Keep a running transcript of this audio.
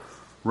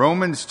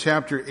Romans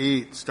chapter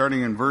 8,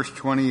 starting in verse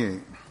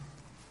 28.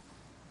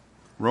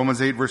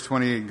 Romans 8, verse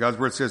 28, God's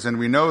word says, "And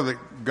we know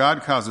that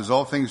God causes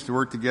all things to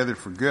work together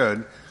for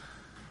good,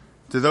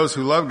 to those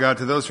who love God,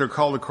 to those who are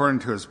called according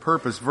to his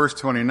purpose." Verse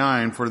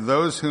 29, "For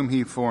those whom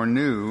he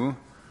foreknew,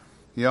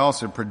 he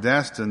also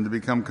predestined to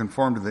become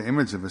conformed to the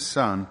image of his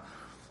Son,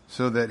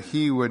 so that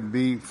he would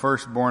be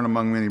firstborn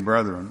among many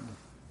brethren.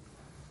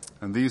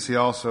 And these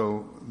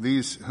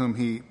whom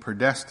he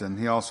predestined,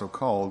 he also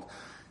called.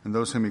 And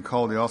those whom he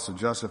called, he also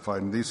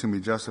justified. And these whom he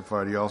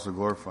justified, he also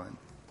glorified."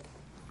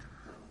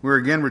 We're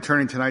again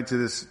returning tonight to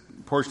this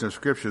portion of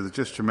Scripture that's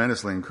just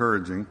tremendously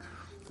encouraging.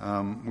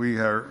 We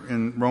are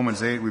in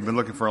Romans 8. We've been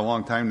looking for a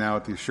long time now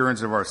at the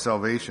assurance of our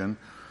salvation.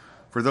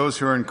 For those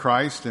who are in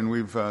Christ, and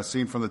we've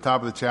seen from the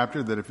top of the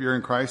chapter that if you're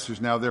in Christ,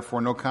 there's now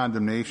therefore no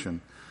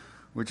condemnation,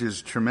 which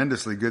is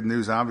tremendously good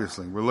news,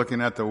 obviously. We're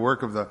looking at the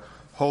work of the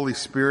Holy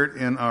Spirit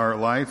in our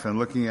life and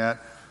looking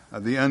at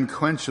the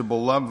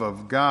unquenchable love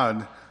of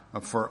God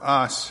for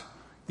us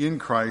in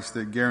Christ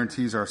that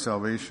guarantees our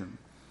salvation.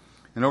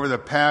 And over the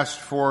past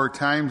 4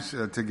 times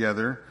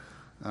together,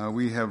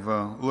 we have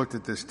looked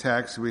at this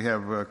text. We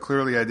have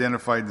clearly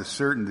identified the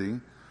certainty,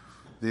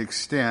 the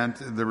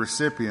extent, the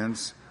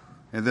recipients,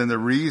 and then the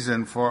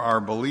reason for our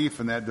belief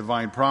in that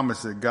divine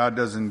promise that God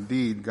does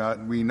indeed.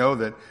 We know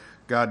that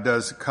God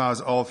does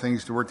cause all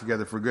things to work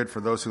together for good for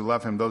those who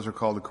love him. Those are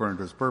called according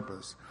to his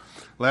purpose.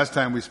 Last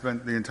time we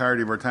spent the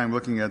entirety of our time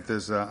looking at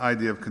this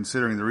idea of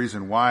considering the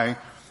reason why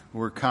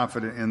we're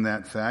confident in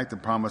that fact, the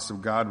promise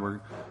of God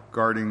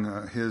regarding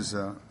his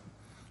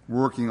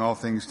working all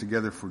things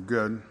together for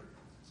good.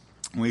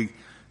 We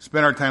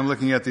spent our time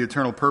looking at the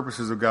eternal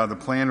purposes of God, the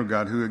plan of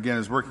God, who again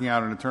is working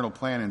out an eternal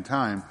plan in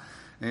time.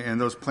 And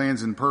those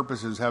plans and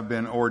purposes have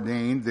been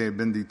ordained. They have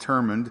been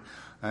determined,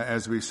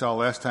 as we saw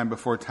last time,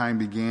 before time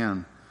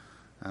began.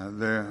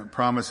 The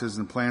promises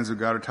and plans of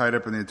God are tied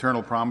up in the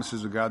eternal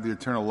promises of God, the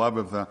eternal love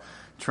of the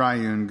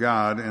triune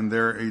God, and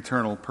their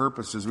eternal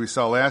purposes. We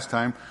saw last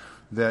time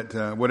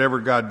that whatever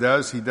God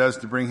does, he does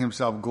to bring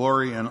himself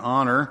glory and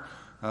honor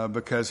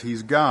because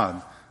he's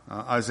God.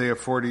 Isaiah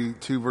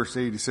 42, verse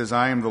 8, he says,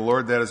 "I am the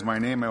Lord, that is my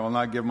name. I will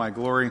not give my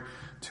glory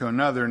to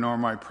another, nor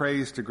my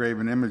praise to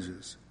graven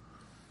images."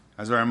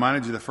 As I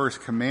reminded you, the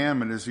first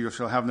commandment is, "You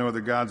shall have no other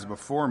gods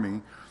before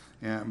me."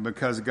 And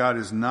because God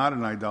is not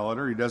an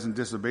idolater, he doesn't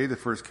disobey the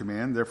first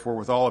command. Therefore,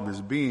 with all of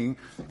his being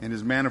and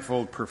his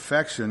manifold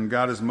perfection,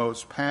 God is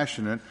most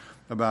passionate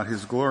about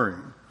his glory.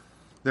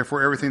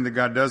 Therefore, everything that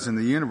God does in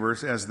the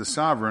universe as the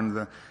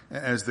sovereign,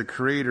 as the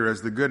creator,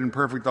 as the good and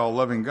perfect,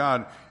 all-loving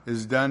God,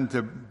 is done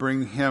to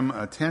bring him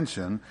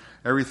attention.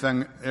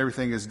 Everything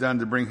is done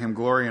to bring him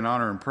glory and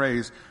honor and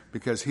praise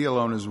because he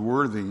alone is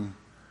worthy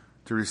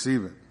to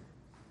receive it.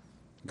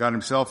 God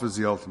himself is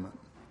the ultimate.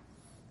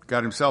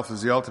 God himself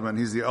is the ultimate, and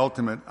he's the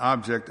ultimate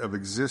object of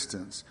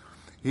existence.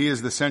 He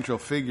is the central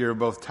figure of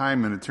both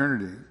time and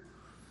eternity.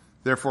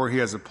 Therefore, he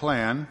has a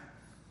plan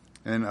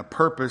and a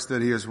purpose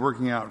that he is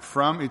working out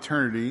from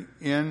eternity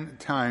in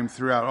time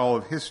throughout all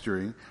of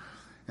history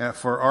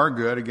for our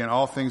good. Again,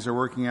 all things are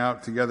working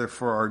out together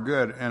for our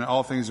good, and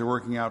all things are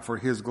working out for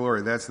his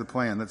glory. That's the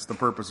plan. That's the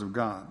purpose of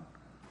God.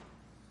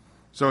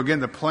 So again,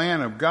 the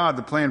plan of God,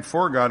 the plan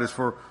for God is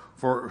for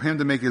him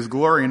to make his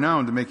glory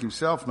known, to make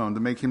himself known,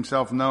 to make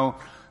himself known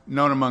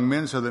among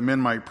men so that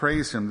men might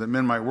praise him, that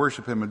men might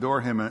worship him,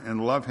 adore him, and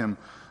love him,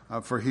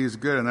 for he is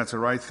good, and that's the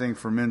right thing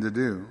for men to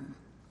do.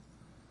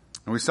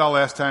 And we saw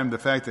last time the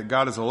fact that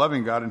God is a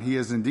loving God, and he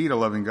is indeed a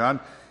loving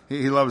God.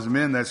 He loves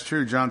men, that's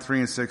true. John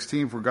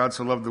 3:16, "For God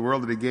so loved the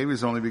world that he gave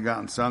his only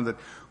begotten Son, that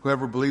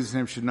whoever believes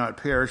in him should not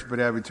perish, but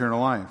have eternal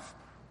life."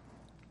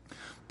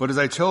 But as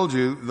I told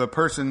you, the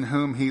person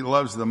whom he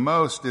loves the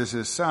most is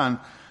his Son,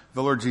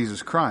 the Lord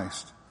Jesus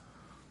Christ.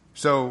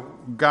 So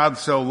God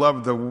so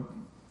loved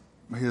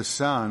his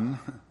Son.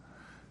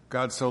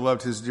 God so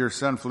loved his dear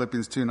Son.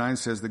 Philippians 2:9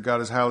 says that God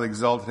has highly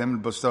exalted him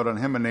and bestowed on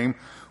him a name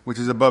which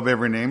is above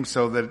every name,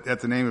 so that at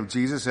the name of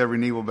Jesus every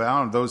knee will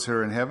bow, and those who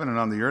are in heaven and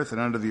on the earth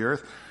and under the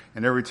earth,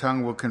 and every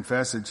tongue will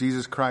confess that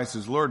Jesus Christ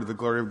is Lord, to the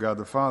glory of God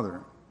the Father.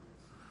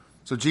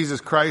 So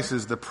Jesus Christ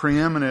is the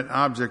preeminent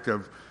object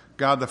of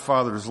God the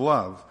Father's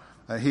love.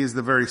 He is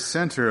the very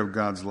center of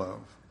God's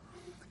love.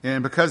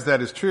 And because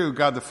that is true,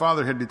 God the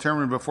Father had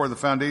determined before the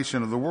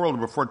foundation of the world,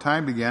 before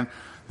time began,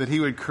 that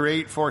he would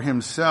create for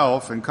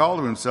himself and call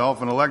to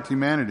himself and elect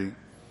humanity,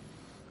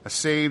 a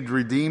saved,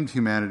 redeemed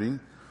humanity,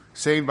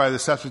 saved by the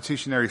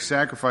substitutionary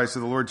sacrifice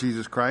of the Lord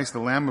Jesus Christ, the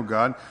Lamb of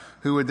God,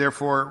 who would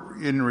therefore,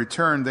 in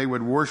return, they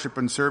would worship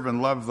and serve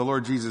and love the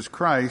Lord Jesus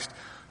Christ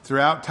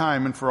throughout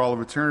time and for all of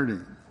eternity.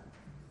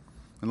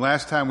 And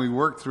last time we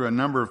worked through a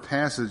number of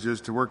passages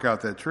to work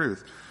out that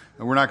truth.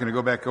 And we're not going to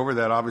go back over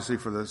that, obviously,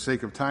 for the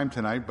sake of time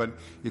tonight, but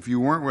if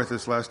you weren't with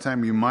us last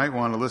time, you might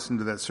want to listen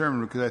to that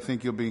sermon, because I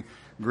think you'll be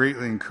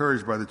greatly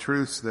encouraged by the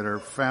truths that are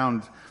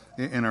found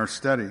in our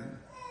study.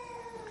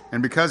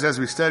 And because as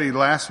we studied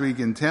last week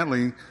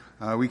intently,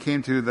 we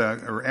came to the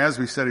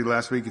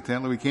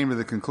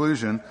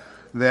conclusion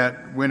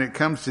that when it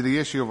comes to the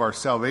issue of our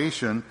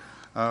salvation,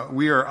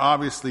 We are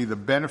obviously the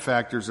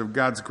benefactors of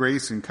God's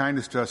grace and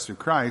kindness to us through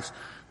Christ,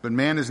 but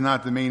man is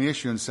not the main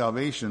issue in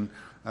salvation.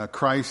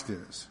 Christ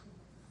is.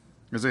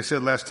 As I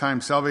said last time,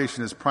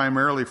 salvation is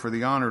primarily for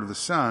the honor of the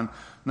Son,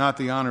 not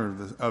the honor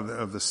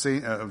of the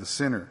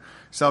sinner.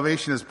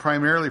 Salvation is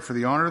primarily for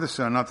the honor of the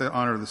Son, not the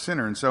honor of the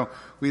sinner. And so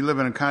we live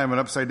in a kind of an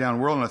upside-down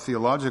world on a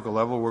theological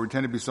level where we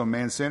tend to be so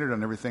man-centered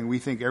on everything. We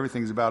think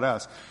everything's about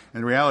us.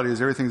 And the reality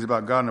is everything's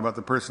about God and about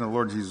the person of the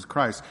Lord Jesus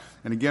Christ.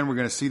 And again, we're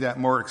going to see that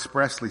more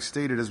expressly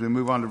stated as we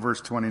move on to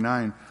verse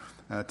 29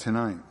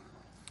 tonight.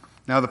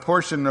 Now, the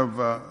portion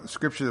of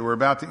Scripture that we're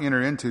about to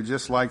enter into,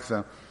 just like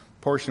the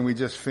portion we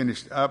just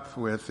finished up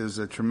with, is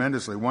a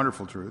tremendously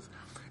wonderful truth.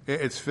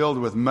 It's filled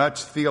with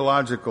much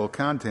theological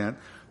content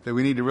that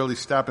we need to really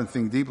stop and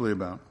think deeply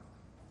about.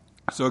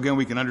 So again,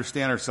 we can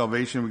understand our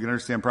salvation, we can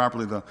understand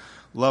properly the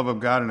love of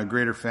God in a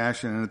greater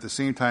fashion, and at the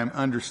same time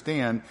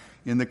understand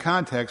in the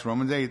context,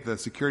 Romans 8, the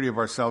security of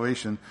our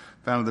salvation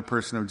found in the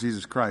person of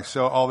Jesus Christ.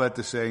 So all that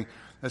to say,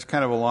 that's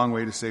kind of a long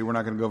way to say we're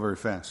not going to go very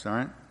fast, all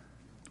right?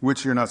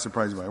 Which you're not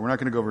surprised by. We're not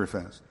going to go very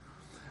fast.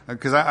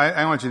 Because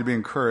I want you to be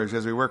encouraged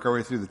as we work our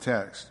way through the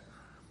text,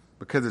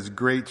 because it's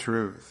great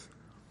truth.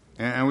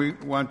 And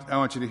I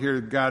want you to hear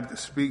God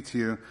speak to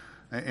you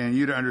and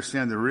you to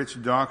understand the rich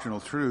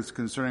doctrinal truths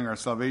concerning our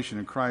salvation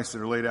in Christ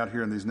that are laid out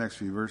here in these next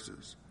few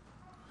verses.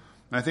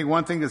 And I think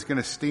one thing that's going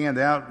to stand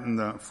out in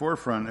the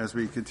forefront as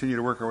we continue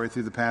to work our way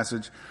through the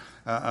passage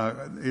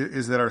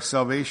is that our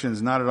salvation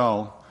is not at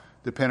all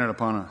dependent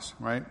upon us,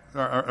 right?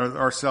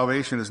 Our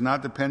salvation is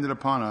not dependent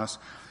upon us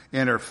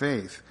and our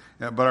faith,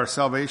 but our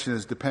salvation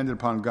is dependent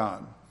upon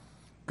God,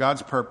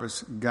 God's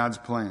purpose, God's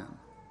plan.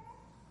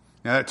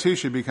 Now, that too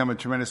should become a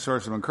tremendous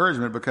source of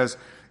encouragement, because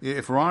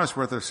if we're honest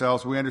with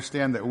ourselves, we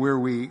understand that we're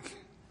weak.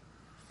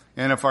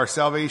 And if our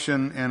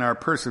salvation and our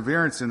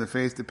perseverance in the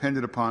faith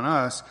depended upon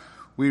us,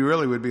 we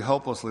really would be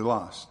hopelessly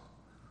lost.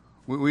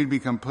 We'd be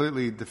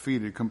completely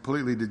defeated,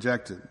 completely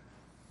dejected.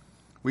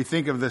 We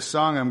think of this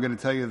song I'm going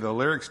to tell you the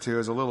lyrics to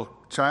as a little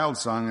child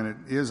song, and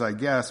it is, I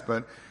guess,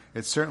 but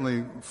it's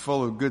certainly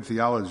full of good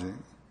theology.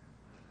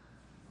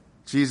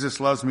 Jesus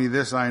loves me,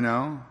 this I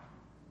know.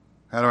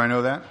 How do I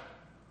know that?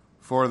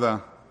 For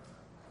the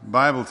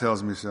Bible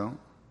tells me so.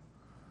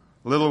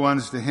 Little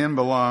ones to him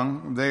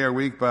belong. They are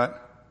weak,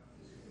 but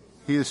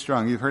he is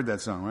strong. You've heard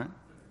that song, right?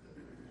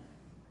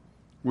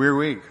 We're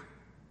weak.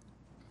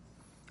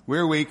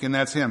 We're weak, and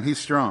that's him. He's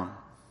strong,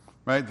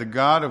 right? The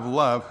God of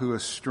love who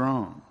is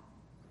strong.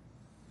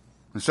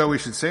 And so we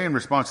should say in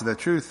response to that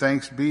truth,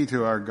 thanks be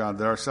to our God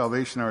that our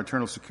salvation, our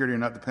eternal security are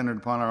not dependent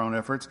upon our own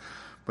efforts,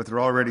 but they're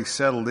already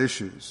settled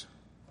issues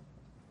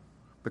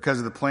because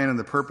of the plan and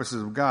the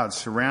purposes of God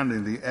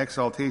surrounding the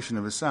exaltation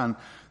of his Son,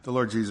 the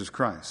Lord Jesus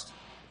Christ.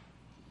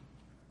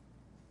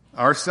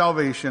 Our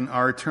salvation,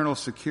 our eternal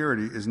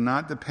security is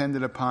not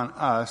dependent upon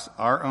us,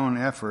 our own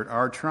effort,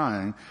 our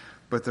trying,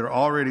 but they're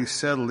already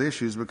settled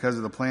issues because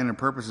of the plan and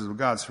purposes of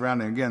God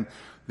surrounding, again,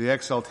 the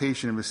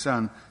exaltation of his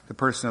Son, the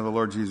person of the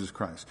Lord Jesus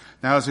Christ.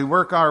 Now, as we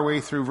work our way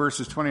through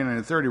verses 29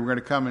 and 30, we're going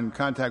to come in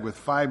contact with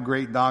 5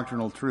 great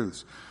doctrinal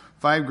truths.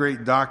 5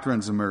 great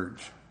doctrines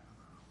emerge.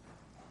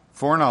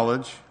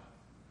 Foreknowledge,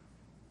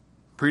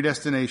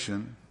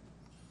 predestination,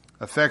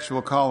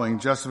 effectual calling,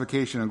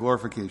 justification, and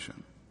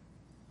glorification.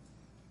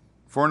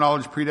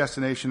 Foreknowledge,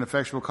 predestination,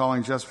 effectual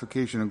calling,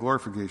 justification, and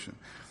glorification.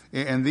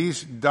 And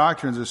these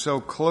doctrines are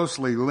so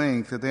closely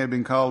linked that they have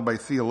been called by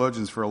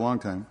theologians for a long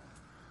time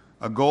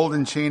a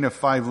golden chain of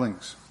 5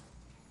 links.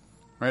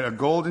 Right? A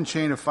golden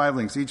chain of 5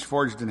 links, each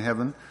forged in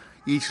heaven,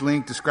 each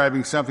link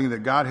describing something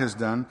that God has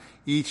done,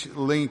 each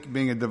link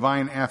being a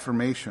divine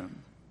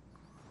affirmation.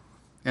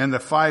 And the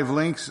 5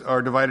 links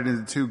are divided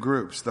into 2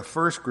 groups. The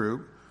first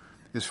group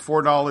is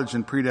foreknowledge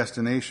and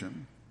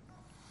predestination.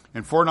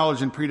 And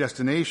foreknowledge and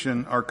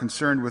predestination are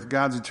concerned with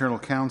God's eternal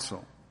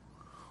counsel,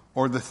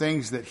 or the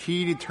things that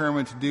he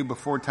determined to do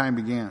before time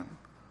began.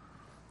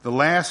 The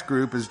last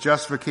group is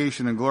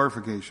justification and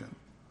glorification.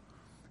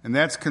 And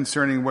that's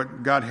concerning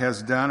what God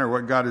has done or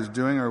what God is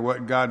doing or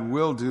what God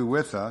will do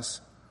with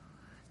us.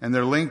 And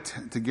they're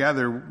linked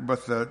together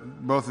with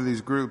both of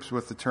these groups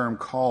with the term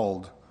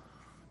called.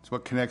 It's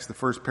what connects the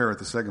first pair with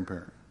the second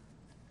pair.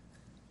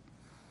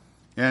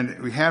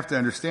 And we have to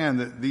understand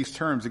that these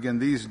terms, again,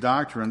 these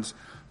doctrines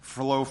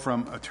flow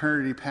from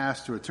eternity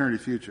past to eternity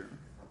future.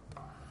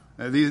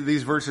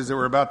 These verses that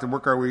we're about to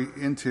work our way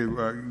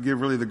into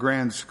give really the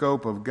grand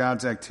scope of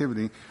God's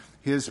activity,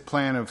 his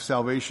plan of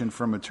salvation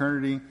from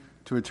eternity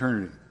to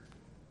eternity.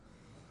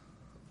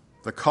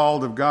 The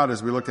called of God,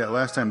 as we looked at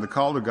last time, the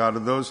called of God are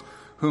those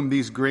whom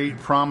these great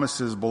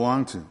promises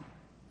belong to.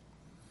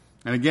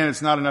 And again,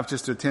 it's not enough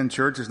just to attend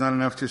church. It's not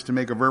enough just to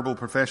make a verbal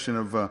profession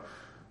of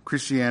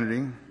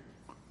Christianity.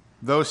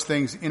 Those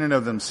things in and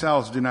of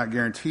themselves do not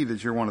guarantee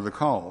that you're one of the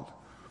called.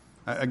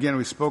 Again,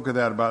 we spoke of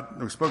that in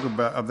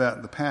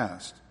the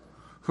past.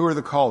 Who are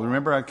the called?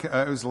 Remember,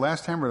 it was the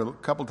last time or a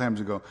couple times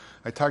ago,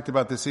 I talked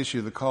about this issue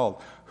of the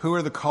called. Who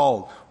are the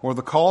called? Well,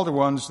 the called are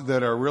ones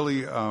that are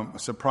really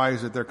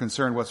surprised that they're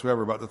concerned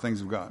whatsoever about the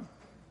things of God.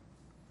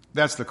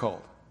 That's the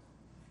called.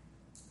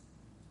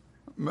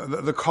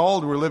 The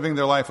called were living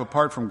their life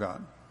apart from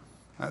God.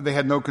 They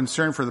had no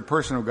concern for the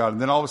person of God.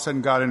 And then all of a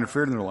sudden God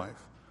interfered in their life.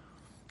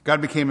 God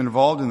became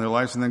involved in their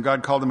lives, and then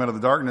God called them out of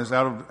the darkness,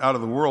 out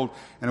of the world,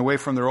 and away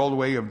from their old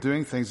way of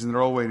doing things and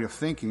their old way of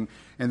thinking.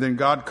 And then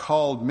God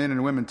called men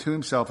and women to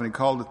himself, and he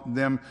called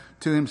them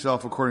to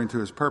himself according to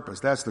his purpose.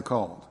 That's the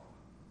called.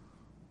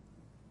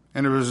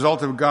 And as a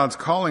result of God's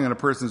calling in a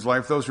person's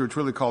life, those who are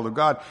truly called of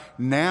God,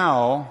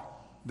 now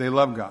they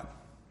love God.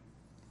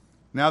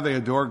 Now they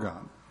adore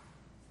God.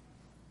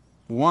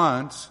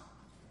 Once,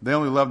 they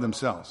only loved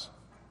themselves.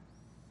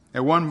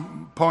 At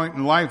one point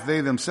in life,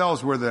 they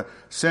themselves were the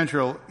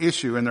central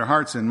issue in their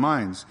hearts and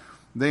minds.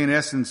 They, in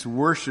essence,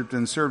 worshipped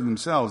and served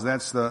themselves.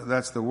 That's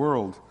the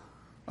world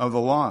of the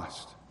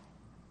lost.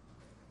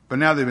 But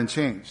now they've been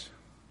changed.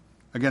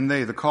 Again,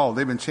 the called,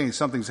 they've been changed.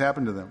 Something's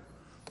happened to them.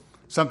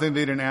 Something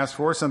they didn't ask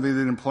for, something they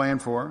didn't plan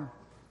for.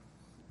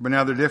 But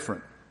now they're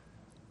different.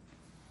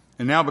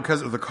 And now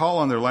because of the call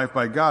on their life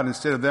by God,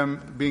 instead of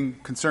them being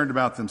concerned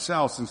about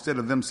themselves, instead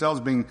of themselves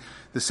being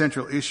the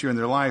central issue in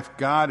their life,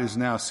 God is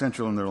now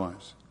central in their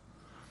lives.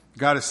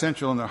 God is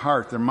central in their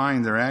heart, their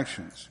mind, their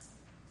actions.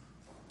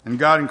 And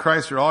God and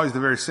Christ are always the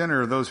very center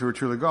of those who are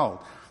truly called.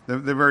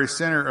 The very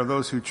center of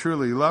those who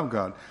truly love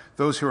God.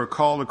 Those who are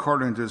called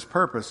according to his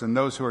purpose, and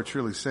those who are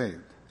truly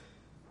saved.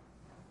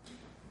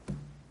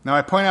 Now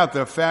I point out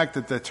the fact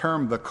that the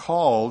term the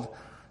called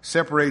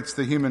separates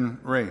the human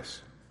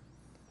race.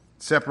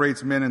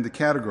 Separates men into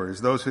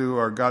categories. Those who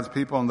are God's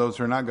people and those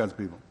who are not God's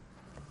people.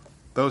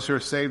 Those who are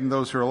saved and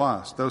those who are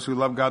lost. Those who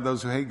love God,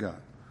 those who hate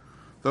God.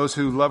 Those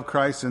who love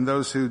Christ and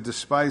those who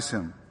despise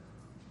him.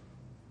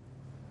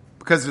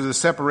 Because there's a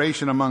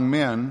separation among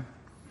men,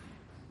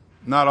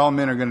 not all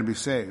men are going to be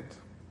saved.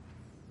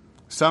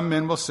 Some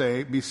men will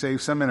be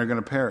saved, some men are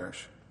going to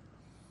perish.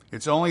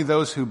 It's only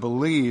those who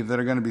believe that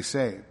are going to be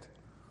saved.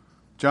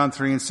 John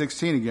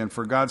 3:16 again,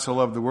 for God so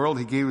loved the world,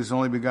 he gave his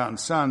only begotten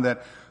Son,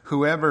 that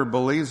whoever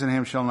believes in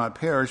him shall not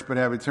perish, but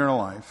have eternal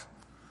life.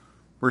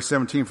 Verse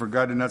 17, for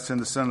God did not send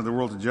the Son of the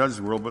world to judge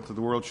the world, but that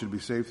the world should be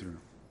saved through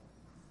him.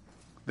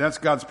 That's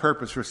God's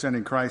purpose for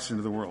sending Christ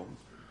into the world.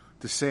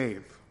 To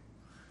save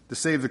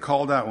the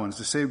called out ones,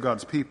 to save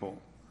God's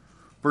people.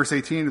 Verse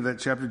 18 of that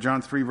chapter,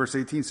 John 3, verse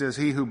 18 says,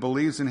 he who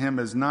believes in him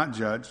is not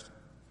judged.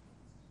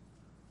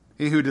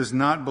 He who does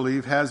not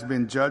believe has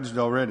been judged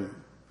already,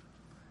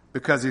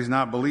 because he's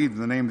not believed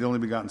in the name of the only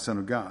begotten Son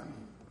of God.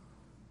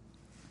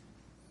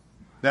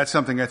 That's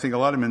something I think a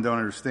lot of men don't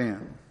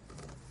understand.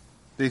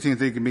 They think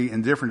they can be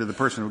indifferent to the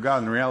person of God,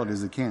 and the reality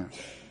is they can't.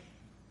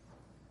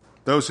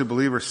 Those who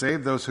believe are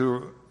saved. Those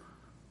who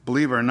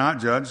believe are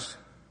not judged.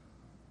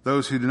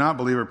 Those who do not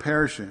believe are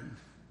perishing.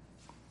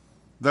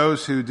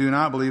 Those who do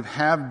not believe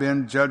have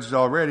been judged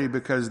already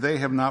because they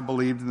have not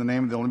believed in the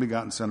name of the only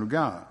begotten Son of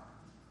God.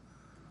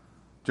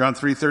 John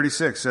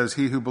 3:36 says,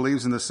 he who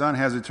believes in the Son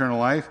has eternal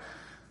life,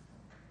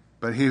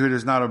 but he who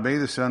does not obey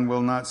the Son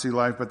will not see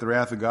life, but the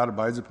wrath of God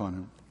abides upon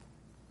him.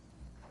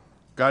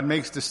 God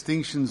makes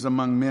distinctions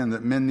among men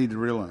that men need to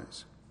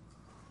realize.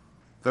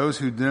 Those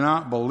who do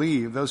not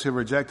believe, those who have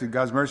rejected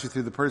God's mercy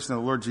through the person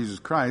of the Lord Jesus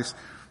Christ,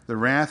 the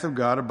wrath of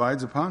God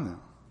abides upon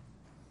them.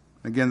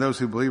 Again, those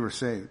who believe are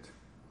saved.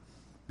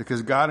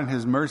 Because God in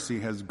his mercy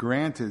has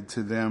granted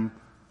to them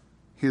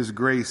his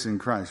grace in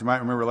Christ. You might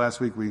remember last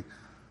week we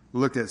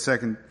looked at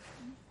 2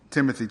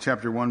 Timothy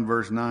chapter 1,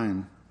 verse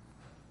 9.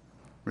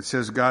 It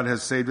says, God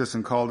has saved us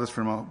and called us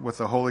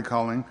with a holy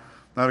calling,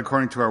 not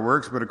according to our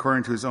works, but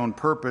according to his own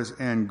purpose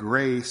and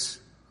grace,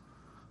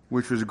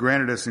 which was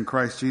granted us in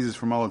Christ Jesus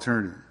from all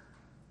eternity.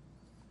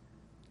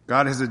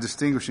 God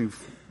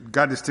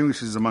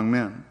distinguishes among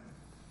men.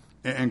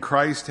 And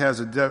Christ has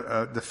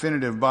a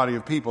definitive body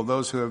of people,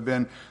 those who have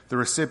been the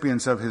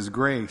recipients of his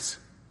grace.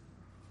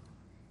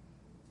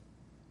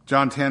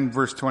 John 10,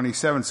 verse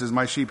 27 says,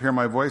 my sheep hear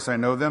my voice, I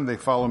know them, they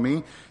follow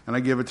me, and I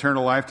give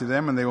eternal life to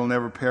them, and they will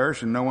never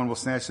perish, and no one will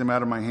snatch them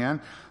out of my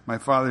hand. My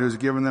Father who has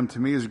given them to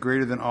me is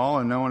greater than all,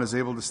 and no one is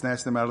able to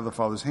snatch them out of the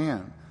Father's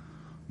hand.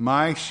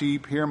 My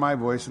sheep hear my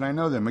voice, and I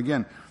know them.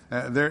 Again,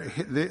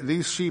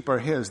 these sheep are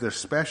his. They're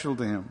special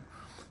to him.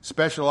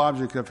 Special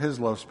object of his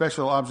love.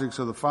 Special objects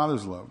of the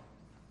Father's love.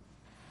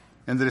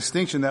 And the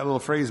distinction, that little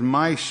phrase,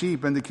 my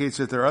sheep, indicates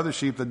that there are other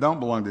sheep that don't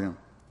belong to him.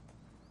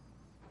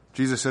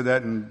 Jesus said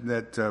that in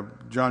that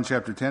John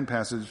chapter 10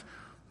 passage,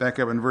 back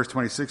up in verse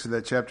 26 of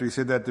that chapter. He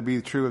said that to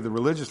be true of the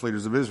religious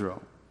leaders of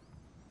Israel.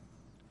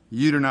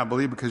 You do not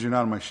believe because you're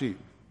not my sheep.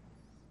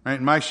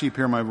 Right? My sheep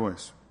hear my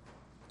voice.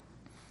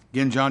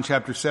 Again, John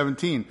chapter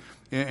 17,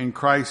 in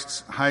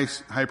Christ's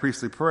high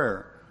priestly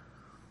prayer.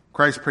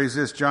 Christ prays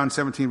this, John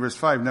 17, verse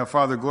 5. Now,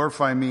 Father,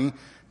 glorify me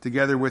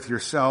together with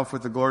yourself,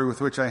 with the glory with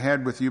which I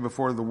had with you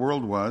before the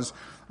world was.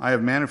 I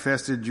have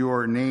manifested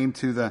your name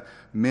to the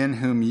men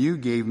whom you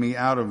gave me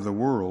out of the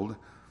world.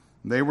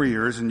 They were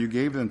yours, and you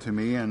gave them to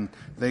me, and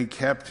they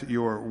kept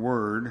your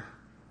word.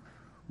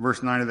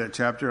 Verse 9 of that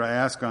chapter, I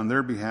ask on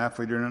their behalf.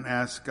 I do not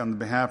ask on the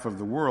behalf of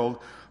the world,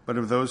 but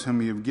of those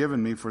whom you have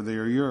given me, for they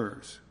are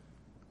yours.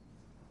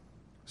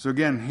 So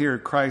again, here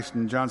Christ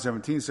in John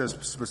 17 says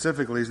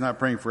specifically he's not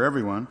praying for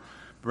everyone,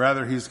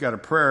 Rather, he's got a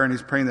prayer, and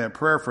he's praying that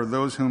prayer for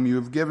those whom you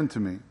have given to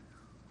me.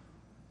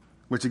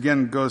 Which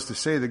again goes to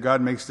say that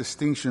God makes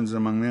distinctions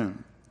among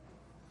men.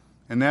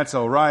 And that's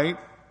all right.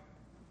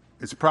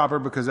 It's proper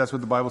because that's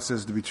what the Bible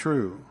says to be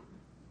true.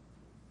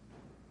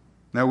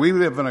 Now, we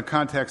live in a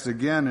context,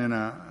 again,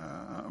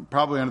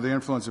 probably under the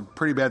influence of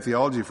pretty bad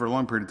theology for a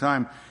long period of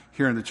time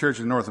here in the church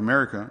in North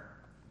America,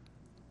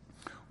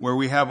 where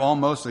we have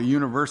almost a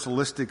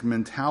universalistic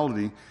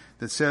mentality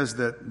that says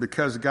that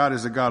because God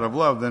is a God of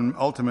love, then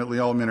ultimately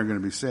all men are going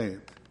to be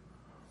saved.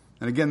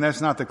 And again,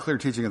 that's not the clear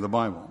teaching of the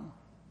Bible.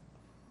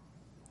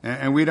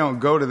 And we don't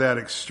go to that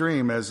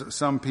extreme as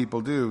some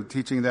people do,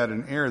 teaching that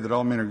in error that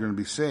all men are going to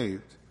be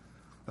saved.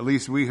 At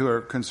least we who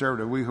are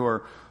conservative, we who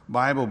are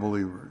Bible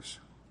believers.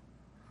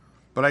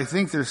 But I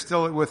think there's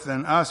still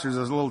within us, there's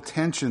a little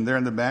tension there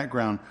in the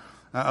background,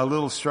 a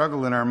little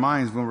struggle in our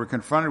minds when we're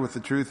confronted with the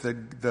truth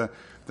that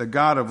the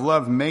God of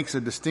love makes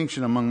a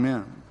distinction among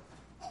men.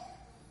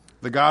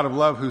 The God of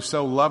love who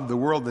so loved the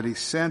world that he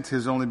sent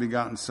his only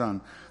begotten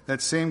Son.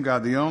 That same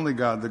God, the only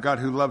God, the God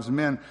who loves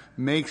men,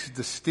 makes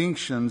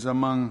distinctions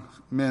among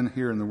men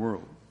here in the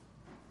world.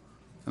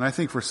 And I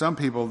think for some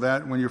people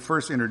that, when you're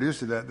first introduced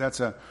to that, that's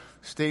a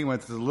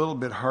statement that's a little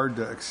bit hard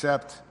to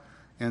accept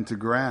and to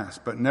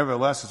grasp. But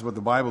nevertheless, it's what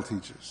the Bible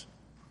teaches.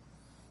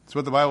 It's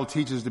what the Bible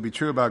teaches to be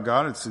true about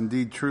God. It's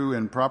indeed true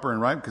and proper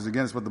and right because,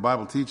 again, it's what the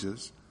Bible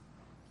teaches.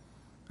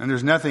 And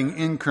there's nothing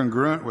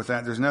incongruent with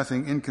that. There's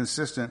nothing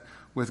inconsistent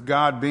with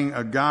God being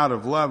a God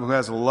of love who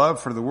has a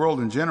love for the world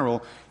in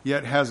general,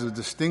 yet has a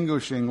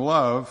distinguishing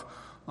love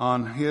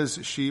on his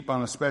sheep,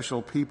 on a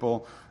special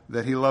people,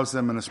 that he loves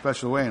them in a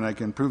special way. And I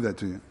can prove that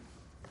to you.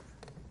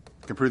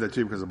 I can prove that to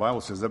you because the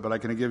Bible says that, but I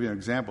can give you an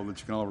example that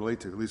you can all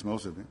relate to, at least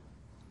most of you.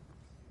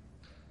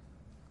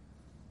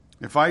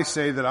 If I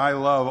say that I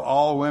love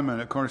all women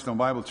at Cornerstone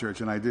Bible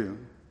Church, and I do,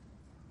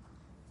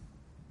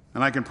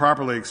 and I can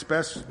properly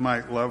express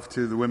my love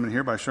to the women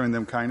here by showing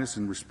them kindness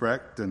and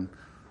respect and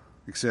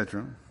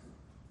etc.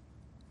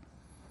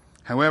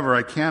 However,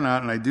 I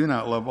cannot and I do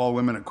not love all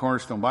women at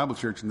Cornerstone Bible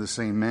Church in the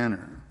same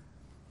manner.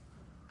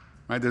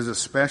 Right? There's a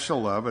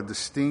special love, a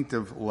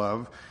distinctive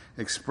love,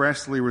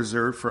 expressly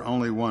reserved for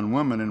only one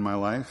woman in my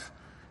life,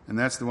 and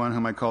that's the one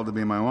whom I call to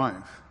be my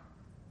wife.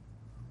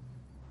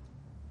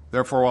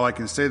 Therefore, while I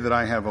can say that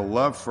I have a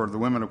love for the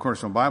women of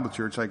Cornerstone Bible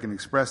Church, I can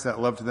express that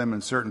love to them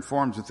in certain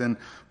forms within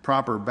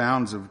proper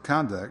bounds of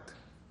conduct.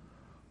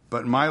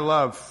 But my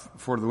love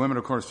for the women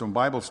of Cornerstone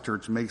Bible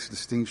Church makes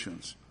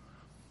distinctions.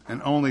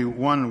 And only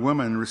one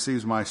woman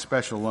receives my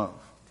special love.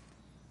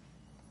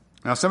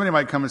 Now, somebody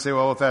might come and say,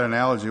 well, with that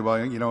analogy,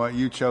 well, you know what,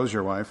 you chose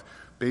your wife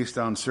based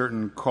on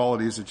certain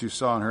qualities that you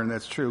saw in her, and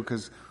that's true,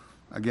 because,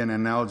 again,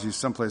 analogies,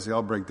 someplace they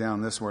all break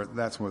down. That's where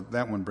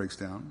that one breaks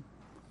down.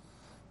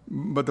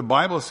 But the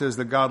Bible says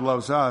that God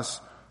loves us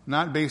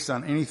not based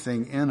on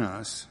anything in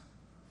us,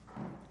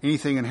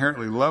 anything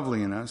inherently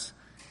lovely in us.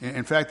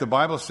 In fact, the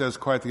Bible says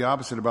quite the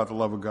opposite about the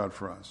love of God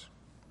for us.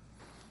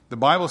 The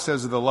Bible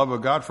says of the love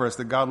of God for us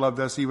that God loved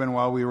us even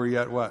while we were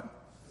yet what?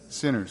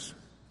 Sinners.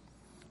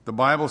 The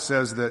Bible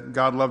says that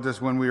God loved us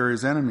when we were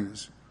his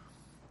enemies.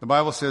 The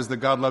Bible says that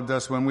God loved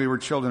us when we were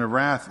children of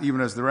wrath,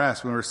 even as the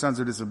rest, when we were sons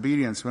of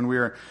disobedience, when we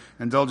were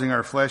indulging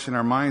our flesh and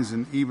our minds,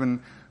 and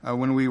even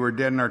when we were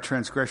dead in our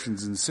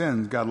transgressions and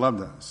sins, God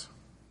loved us.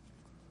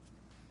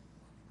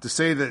 To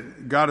say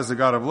that God is a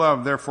God of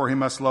love, therefore he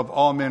must love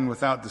all men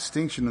without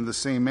distinction in the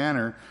same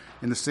manner,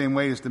 in the same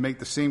way, is to make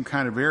the same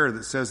kind of error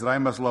that says that I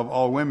must love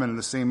all women in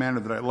the same manner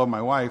that I love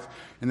my wife,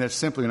 and that's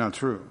simply not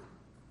true.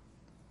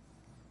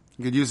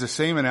 You could use the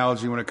same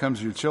analogy when it comes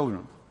to your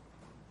children.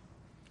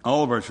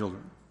 All of our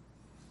children.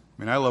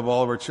 I mean, I love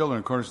all of our children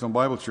at Cornerstone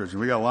Bible Church, and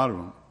we got a lot of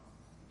them.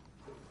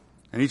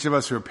 And each of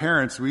us who are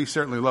parents, we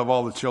certainly love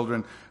all the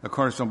children at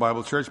Cornerstone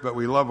Bible Church, but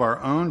we love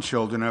our own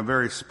children in a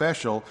very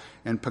special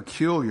and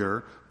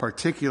peculiar,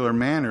 particular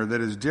manner that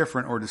is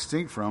different or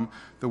distinct from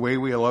the way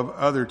we love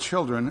other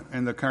children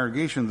in the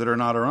congregation that are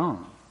not our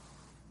own.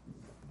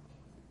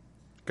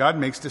 God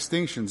makes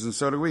distinctions, and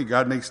so do we.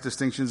 God makes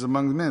distinctions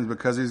among men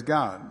because he's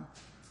God.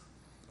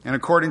 And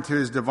according to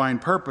his divine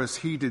purpose,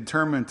 he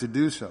determined to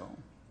do so.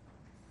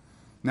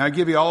 Now, I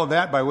give you all of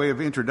that by way of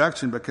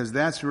introduction because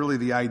that's really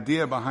the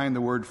idea behind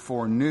the word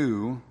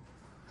foreknew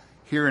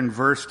here in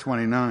verse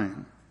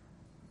 29.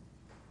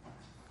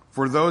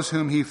 For those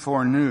whom he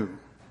foreknew.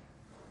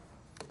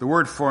 The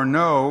word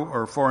foreknow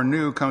or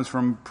foreknew comes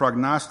from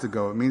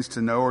prognostico. It means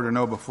to know or to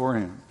know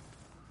beforehand.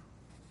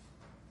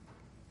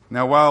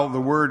 Now, while the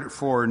word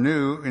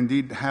foreknew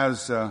indeed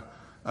has a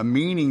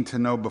meaning to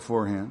know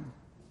beforehand,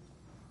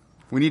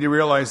 we need to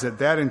realize that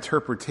that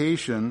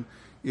interpretation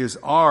is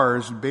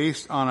ours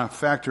based on a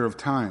factor of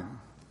time.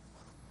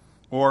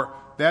 Or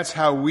that's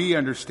how we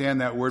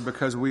understand that word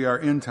because we are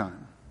in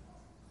time.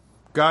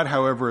 God,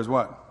 however, is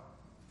what?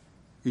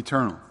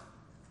 Eternal.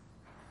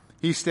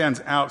 He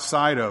stands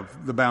outside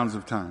of the bounds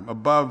of time,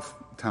 above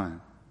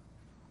time.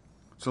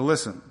 So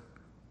listen,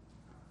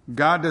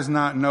 God does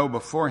not know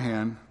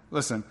beforehand.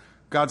 Listen,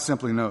 God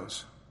simply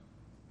knows.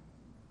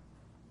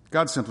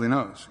 God simply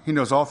knows. He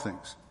knows all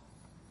things.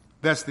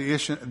 That's the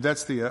issue.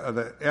 That's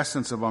the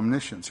essence of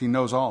omniscience. He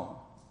knows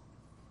all.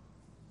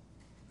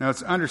 Now,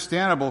 it's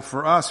understandable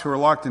for us who are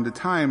locked into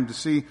time to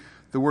see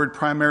the word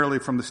primarily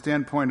from the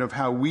standpoint of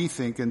how we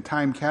think in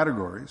time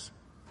categories,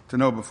 to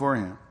know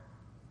beforehand.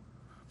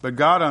 But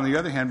God, on the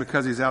other hand,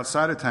 because he's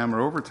outside of time or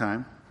over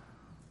time,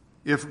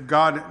 if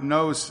God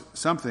knows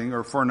something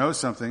or foreknows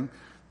something,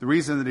 the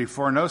reason that he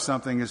foreknows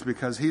something is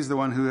because he's the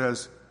one who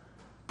has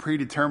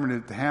predetermined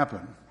it to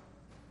happen.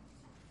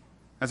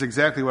 That's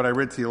exactly what I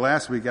read to you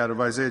last week out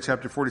of Isaiah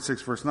chapter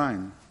 46, verse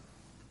 9.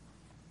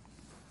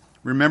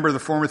 Remember the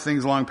former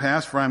things long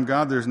past, for I am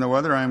God, there's no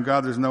other. I am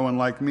God, there's no one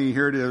like me.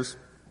 Here it is.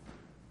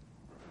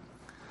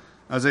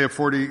 Isaiah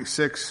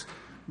 46,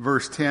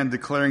 verse 10,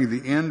 declaring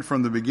the end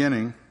from the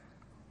beginning.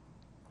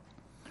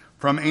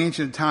 From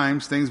ancient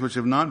times, things which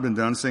have not been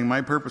done, saying,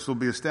 my purpose will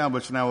be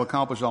established and I will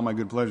accomplish all my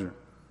good pleasure.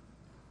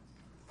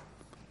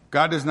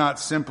 God does not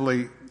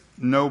simply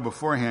know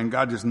beforehand,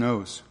 God just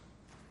knows.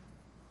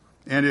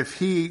 And if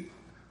he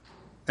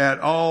at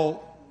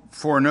all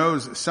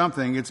foreknows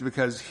something, it's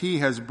because he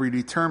has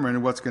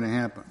predetermined what's going to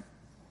happen.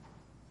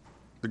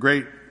 The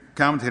great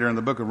commentator in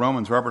the book of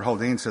Romans, Robert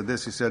Haldane, said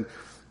this. He said,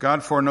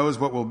 God foreknows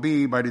what will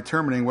be by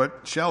determining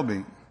what shall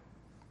be.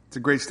 It's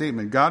a great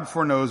statement. God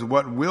foreknows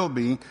what will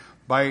be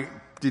by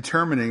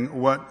determining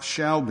what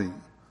shall be.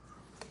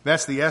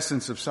 That's the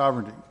essence of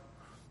sovereignty.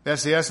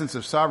 That's the essence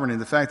of sovereignty,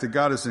 the fact that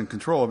God is in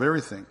control of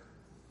everything.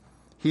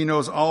 He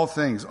knows all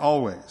things,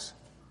 always,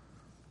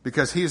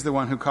 because he's the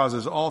one who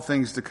causes all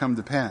things to come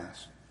to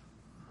pass.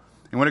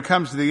 And when it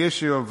comes to the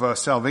issue of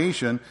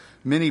salvation,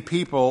 many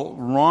people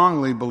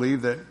wrongly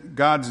believe that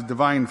God's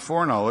divine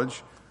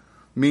foreknowledge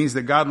means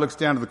that God looks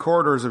down to the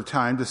corridors of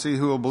time to see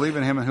who will believe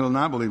in him and who will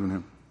not believe in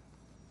him.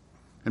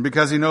 And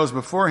because he knows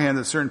beforehand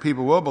that certain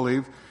people will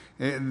believe,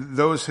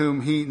 those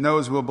whom he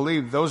knows will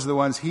believe, those are the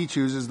ones he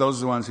chooses, those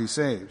are the ones he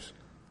saves.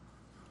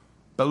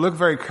 But look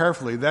very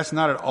carefully, that's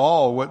not at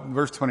all what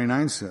verse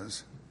 29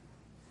 says.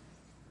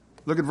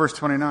 Look at verse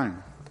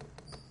 29.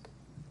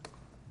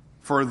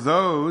 For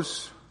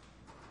those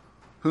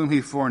whom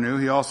he foreknew,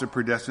 he also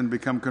predestined to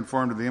become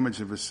conformed to the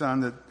image of his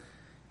Son, that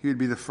he would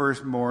be the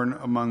firstborn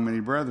among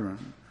many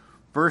brethren.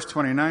 Verse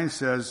 29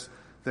 says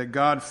that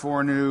God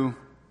foreknew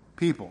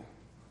people.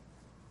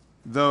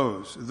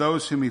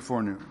 Those whom he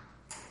foreknew.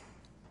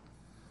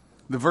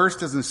 The verse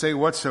doesn't say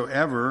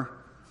whatsoever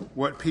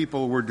what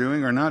people were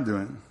doing or not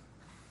doing,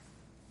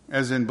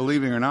 as in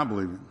believing or not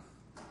believing.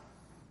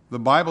 The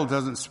Bible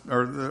doesn't,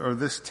 or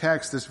this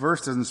text, this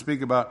verse doesn't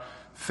speak about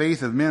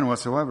faith of men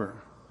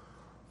whatsoever.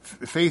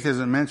 Faith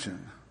isn't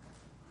mentioned.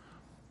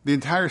 The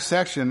entire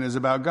section is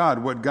about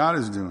God, what God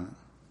is doing.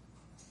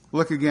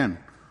 Look again.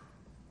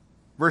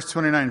 Verse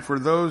 29, for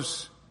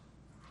those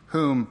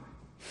whom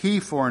he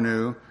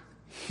foreknew,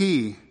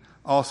 he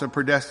also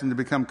predestined to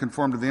become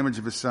conformed to the image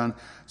of his Son,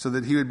 so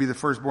that he would be the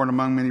firstborn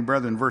among many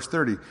brethren. Verse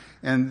 30,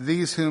 and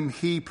these whom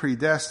he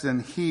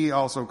predestined, he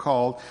also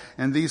called,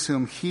 and these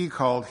whom he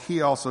called,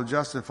 he also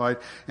justified,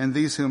 and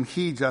these whom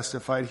he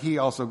justified, he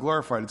also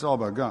glorified. It's all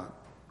about God,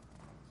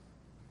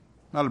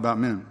 not about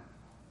men.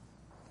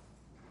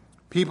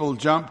 People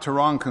jump to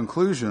wrong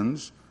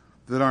conclusions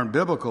that aren't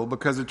biblical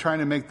because they're trying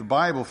to make the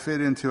Bible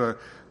fit into a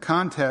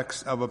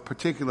context of a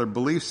particular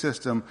belief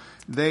system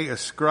they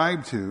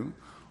ascribe to,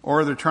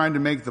 or they're trying to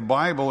make the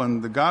Bible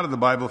and the God of the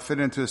Bible fit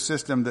into a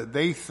system that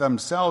they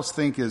themselves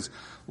think is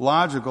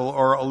logical,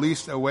 or at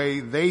least a way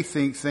they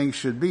think things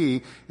should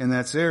be, and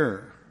that's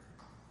error.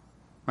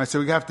 Right, so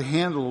we have to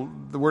handle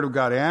the Word of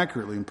God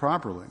accurately and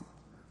properly,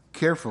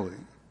 carefully.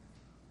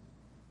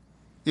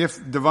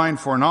 If divine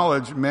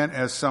foreknowledge meant,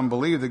 as some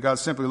believe, that God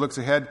simply looks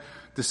ahead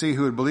to see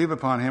who would believe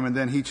upon him and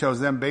then he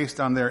chose them based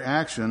on their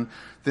action,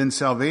 then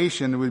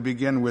salvation would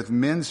begin with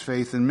men's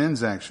faith and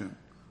men's action,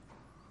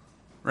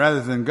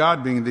 rather than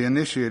God being the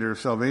initiator of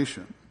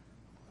salvation.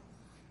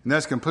 And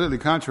that's completely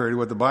contrary to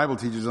what the Bible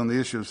teaches on the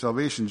issue of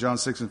salvation, John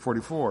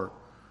 6:44.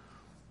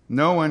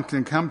 No one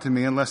can come to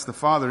me unless the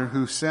Father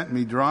who sent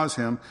me draws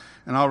him,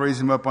 and I'll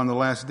raise him up on the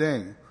last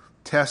day.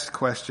 Test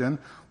question,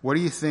 what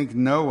do you think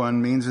no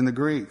one means in the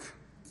Greek?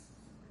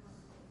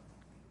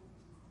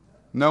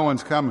 No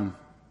one's coming.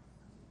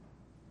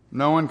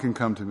 No one can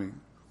come to me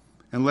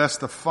unless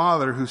the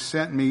Father who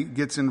sent me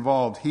gets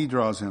involved. He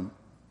draws him.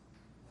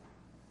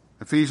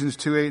 Ephesians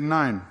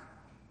 2:8-9.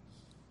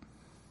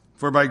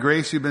 For by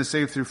grace you've been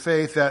saved through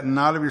faith, that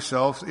not of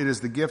yourselves, it is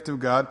the gift of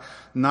God,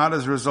 not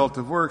as a result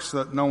of works,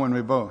 so that no one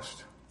may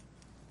boast.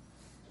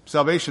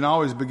 Salvation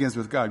always begins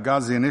with God.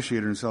 God's the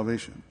initiator in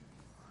salvation.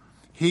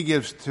 He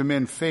gives to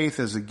men faith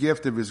as a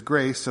gift of his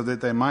grace so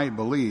that they might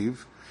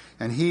believe.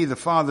 And he, the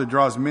Father,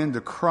 draws men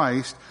to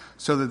Christ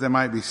so that they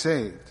might be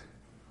saved.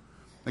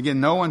 Again,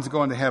 no one's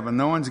going to heaven.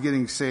 No one's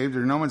getting saved,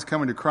 or no one's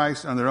coming to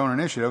Christ on their own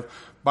initiative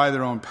by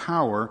their own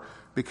power,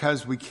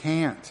 because we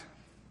can't.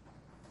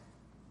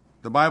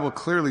 The Bible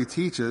clearly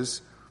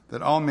teaches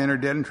that all men are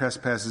dead in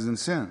trespasses and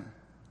sin.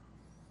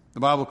 The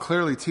Bible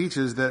clearly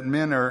teaches that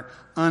men are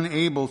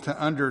unable to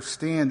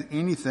understand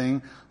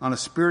anything on a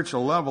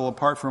spiritual level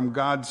apart from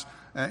God's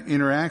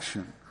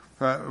interaction.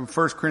 1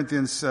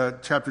 Corinthians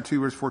chapter 2,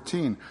 verse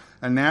 14.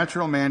 A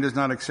natural man does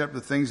not accept the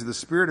things of the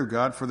Spirit of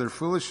God, for their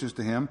foolishness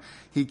to him.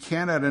 He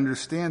cannot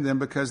understand them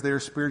because they are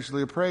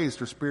spiritually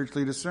appraised or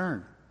spiritually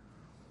discerned.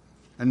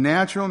 A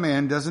natural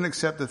man doesn't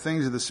accept the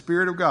things of the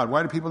Spirit of God.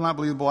 Why do people not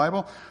believe the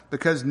Bible?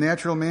 Because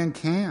natural man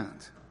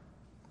can't.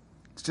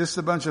 It's just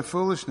a bunch of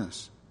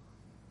foolishness.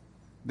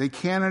 They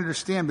can't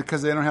understand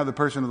because they don't have the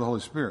person of the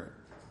Holy Spirit.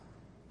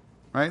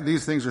 Right?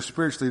 These things are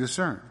spiritually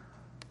discerned.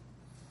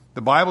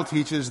 The Bible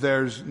teaches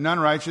there's none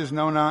righteous,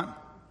 no, not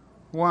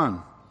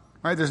one.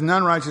 Right? There's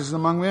none righteous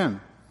among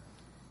men.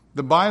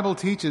 The Bible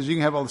teaches you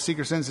can have all the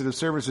seeker-sensitive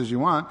services you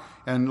want,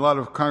 and a lot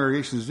of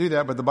congregations do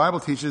that, but the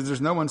Bible teaches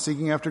there's no one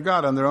seeking after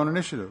God on their own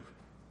initiative.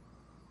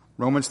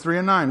 Romans 3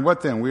 and 9,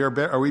 what then?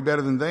 Are we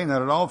better than they?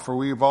 Not at all, for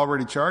we have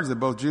already charged that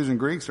both Jews and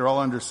Greeks are all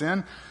under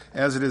sin.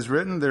 As it is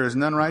written, there is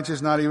none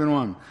righteous, not even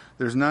one.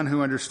 There's none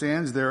who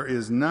understands. There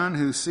is none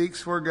who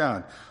seeks for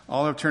God.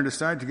 All have turned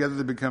aside. Together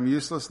they become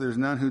useless. There's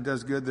none who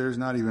does good. There is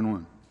not even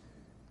one.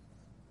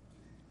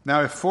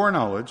 Now, if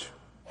foreknowledge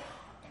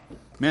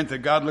meant that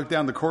God looked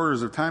down the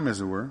corridors of time,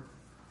 as it were,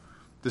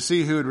 to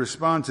see who would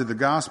respond to the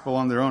gospel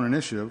on their own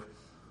initiative,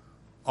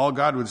 all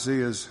God would see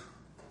is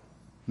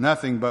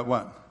nothing but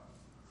what?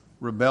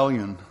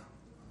 Rebellion.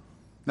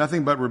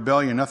 Nothing but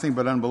rebellion, nothing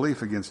but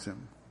unbelief against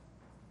him.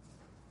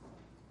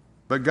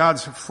 But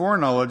God's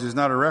foreknowledge is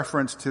not a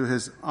reference to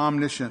his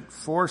omniscient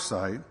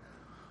foresight,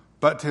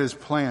 but to his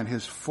plan,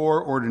 his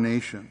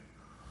foreordination.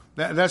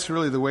 That's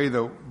really the way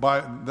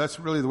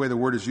the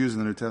word is used in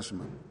the New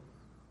Testament.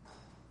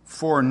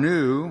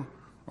 Foreknew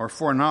or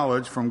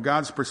foreknowledge from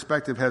God's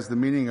perspective has the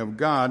meaning of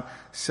God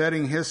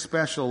setting his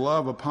special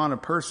love upon a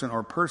person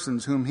or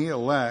persons whom he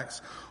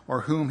elects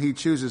or whom he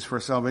chooses for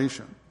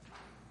salvation.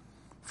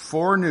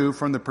 Foreknew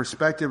from the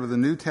perspective of the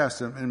New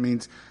Testament, it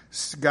means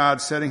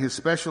God setting his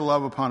special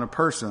love upon a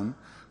person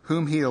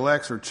whom he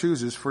elects or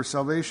chooses for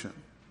salvation.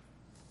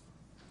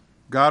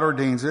 God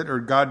ordains it, or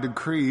God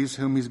decrees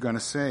whom he's going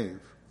to save.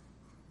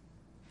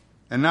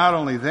 And not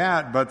only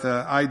that, but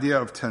the idea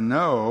of to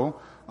know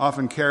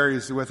often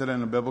carries with it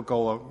in a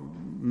biblical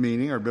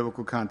meaning or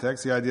biblical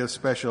context the idea of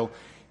special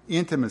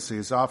intimacy.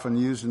 It's often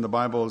used in the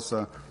Bible as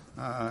a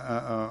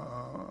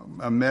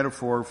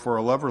metaphor for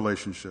a love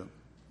relationship.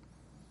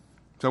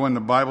 So when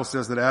the Bible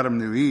says that Adam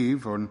knew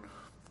Eve, or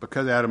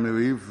because Adam knew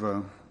Eve,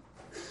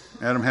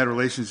 Adam had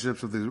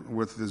relationships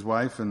with his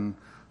wife and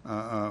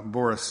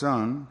bore a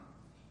son,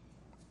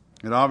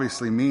 it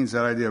obviously means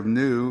that idea of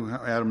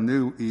Adam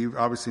knew Eve,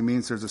 obviously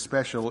means there's a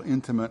special,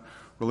 intimate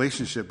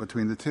relationship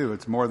between the two.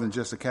 It's more than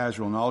just a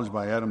casual knowledge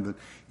by Adam that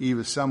Eve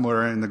is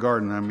somewhere in the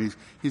garden. I mean,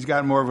 he's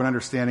got more of an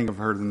understanding of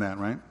her than that,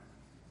 right?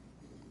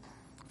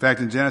 In fact,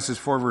 in Genesis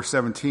 4, verse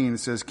 17, it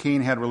says,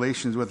 Cain had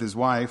relations with his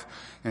wife,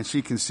 and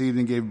she conceived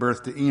and gave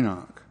birth to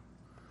Enoch.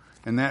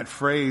 And that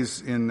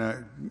phrase in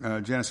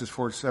Genesis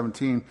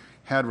 4:17,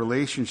 had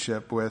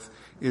relationship with,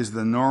 is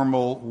the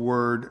normal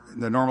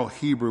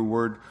Hebrew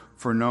word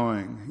for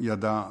knowing,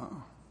 yada.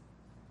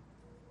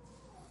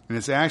 And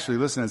it's actually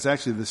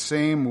the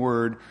same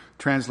word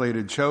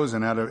translated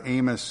chosen out of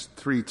Amos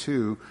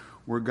 3:2,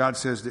 where God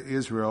says to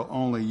Israel,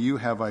 only you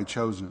have I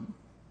chosen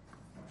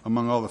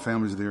among all the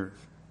families of the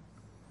earth.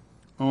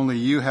 Only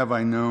you have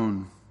I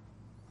known.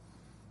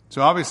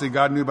 So obviously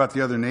God knew about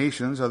the other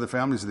nations, other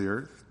families of the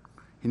earth.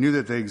 He knew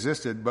that they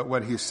existed, but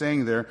what he's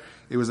saying there,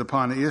 it was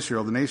upon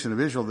Israel, the nation of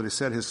Israel, that he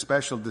set his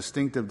special,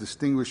 distinctive,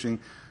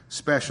 distinguishing,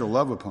 special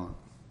love upon.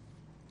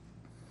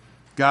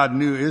 God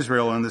knew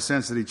Israel in the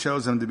sense that he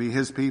chose them to be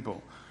his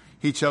people.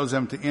 He chose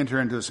them to enter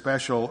into a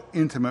special,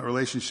 intimate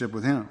relationship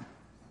with him.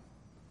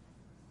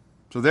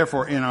 So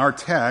therefore, in our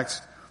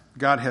text,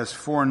 God has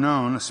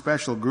foreknown a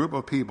special group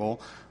of people,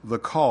 the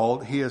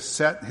called. He has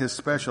set his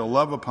special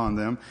love upon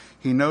them.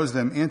 He knows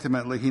them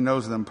intimately. He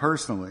knows them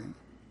personally.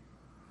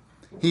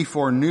 He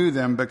foreknew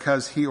them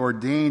because he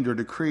ordained or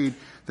decreed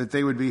that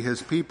they would be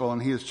his people,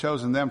 and he has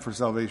chosen them for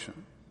salvation.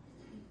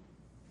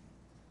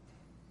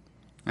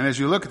 And as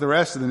you look at the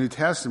rest of the New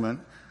Testament,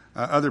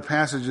 other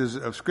passages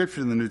of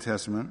Scripture in the New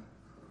Testament,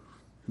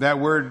 that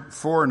word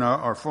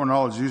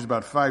foreknowledge is used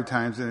about 5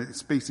 times, and it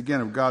speaks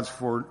again of God's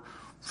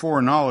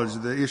foreknowledge,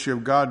 the issue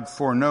of God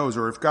foreknows,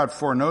 or if God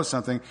foreknows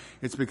something,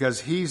 it's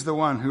because he's the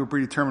one who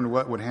predetermined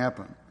what would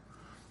happen.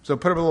 So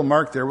put up a little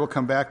mark there. We'll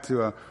come back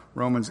to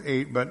Romans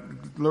 8, but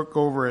look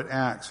over at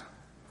Acts.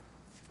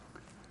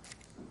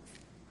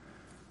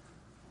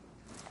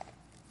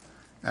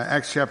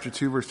 Acts chapter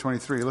 2, verse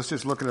 23. Let's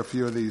just look at a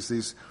few of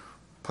these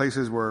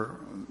places where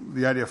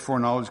the idea of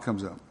foreknowledge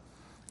comes up.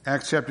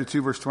 Acts chapter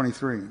 2, verse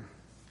 23.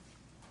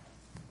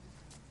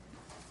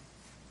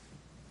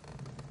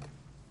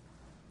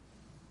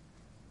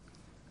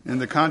 In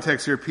the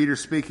context here,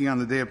 Peter's speaking on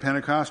the day of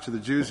Pentecost to the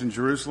Jews in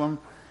Jerusalem.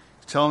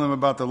 He's telling them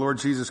about the Lord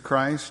Jesus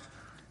Christ.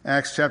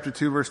 Acts chapter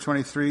 2, verse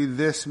 23.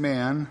 This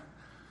man,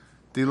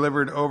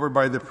 delivered over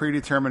by the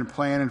predetermined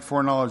plan and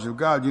foreknowledge of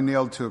God, you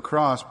nailed to a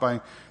cross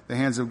by the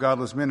hands of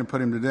godless men and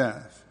put him to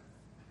death.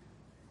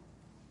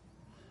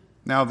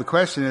 Now the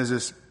question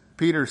is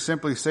Peter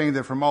simply saying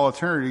that from all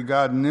eternity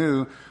God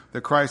knew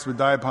that Christ would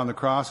die upon the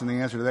cross? And the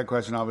answer to that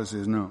question obviously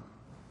is no.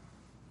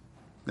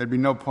 There'd be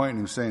no point in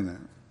him saying that.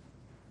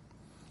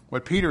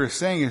 What Peter is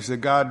saying is that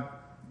God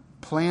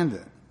planned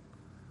it.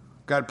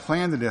 God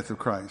planned the death of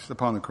Christ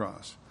upon the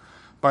cross.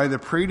 By the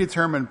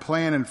predetermined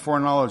plan and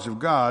foreknowledge of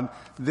God,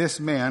 this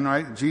man,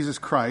 right, Jesus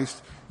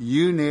Christ,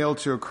 you nailed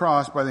to a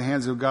cross by the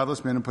hands of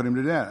godless men and put him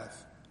to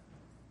death.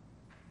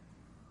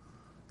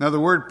 Now the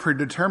word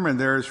predetermined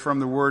there is from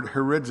the word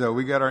horizo.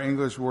 We got our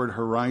English word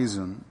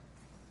horizon.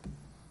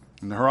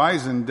 And the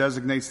horizon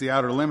designates the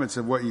outer limits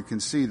of what you can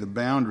see, the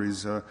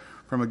boundaries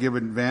from a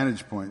given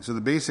vantage point. So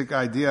the basic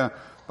idea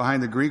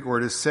behind the Greek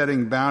word is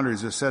setting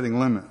boundaries or setting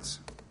limits.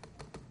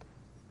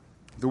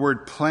 The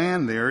word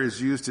plan there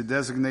is used to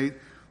designate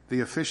the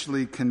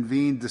officially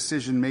convened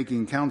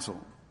decision-making council.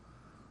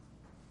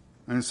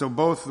 And so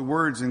both the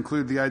words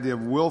include the idea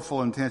of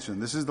willful intention.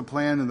 This is the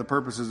plan and the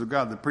purposes of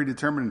God, the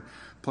predetermined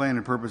plan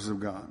and purposes of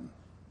God.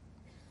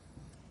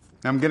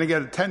 Now, I'm going to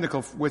get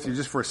technical with you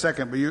just for a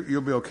second, but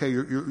you'll be okay.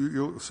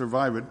 You'll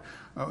survive it.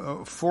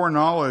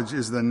 Foreknowledge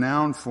is the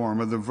noun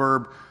form of the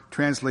verb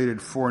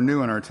translated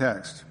foreknew in our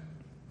text.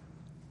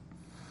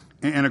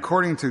 And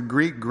according to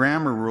Greek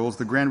grammar rules,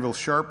 the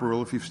Granville-Sharp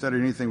rule, if you've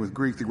studied anything with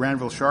Greek, the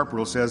Granville-Sharp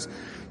rule says,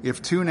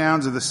 if two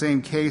nouns of the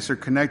same case are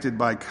connected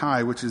by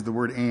kai, which is the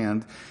word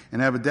and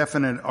have a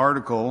definite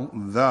article,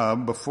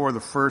 the, before the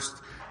first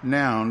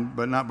noun,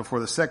 but not before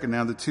the second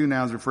noun, the two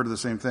nouns refer to the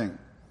same thing.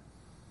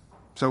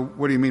 So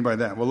what do you mean by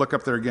that? Well, look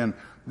up there again.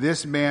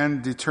 This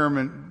man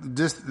delivered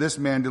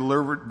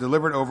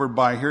over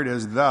by, here it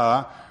is,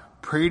 the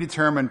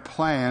predetermined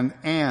plan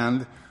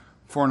and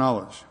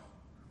foreknowledge.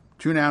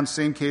 Two nouns,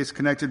 same case,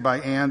 connected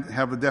by and,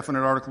 have a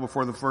definite article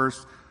before the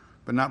first,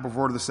 but not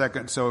before the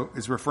second, so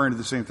it's referring to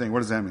the same thing. What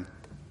does that mean?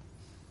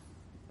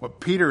 What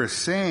Peter is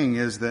saying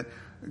is that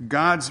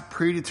God's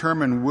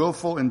predetermined,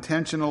 willful,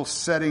 intentional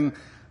setting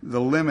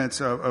the limits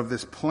of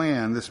this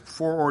plan, this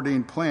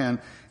foreordained plan,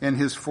 and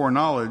his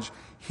foreknowledge,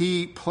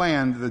 he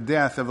planned the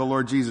death of the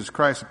Lord Jesus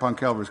Christ upon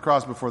Calvary's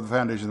cross before the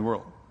foundation of the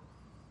world.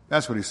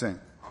 That's what he's saying.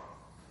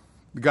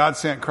 God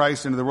sent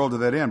Christ into the world to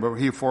that end, but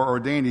he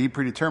foreordained, he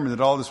predetermined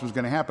that all this was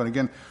going to happen.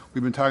 Again,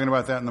 we've been talking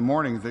about that in the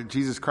morning, that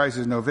Jesus Christ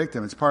is no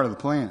victim. It's part of the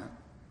plan.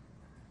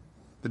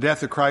 The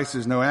death of Christ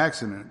is no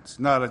accident. It's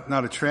not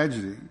a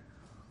tragedy.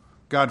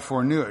 God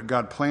foreknew it.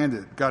 God planned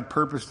it. God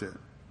purposed it.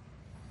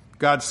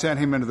 God sent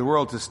him into the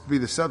world to be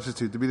the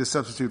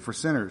substitute for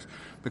sinners.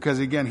 Because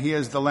again, he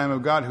is the Lamb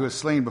of God who is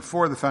slain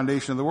before the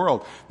foundation of the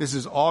world. This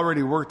is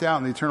already worked out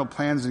in the eternal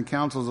plans and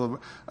counsels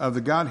of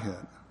the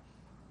Godhead.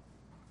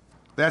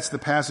 That's the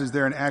passage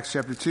there in Acts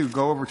chapter 2.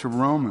 Go over to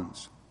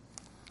Romans.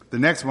 The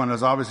next one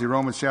is obviously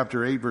Romans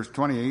chapter 8, verse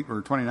 28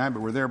 or 29,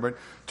 but we're there. But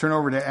turn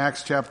over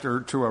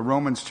to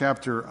Romans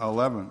chapter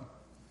 11.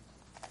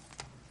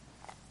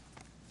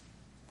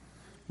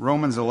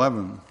 Romans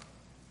 11.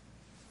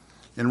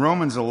 In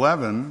Romans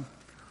 11,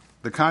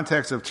 the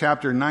context of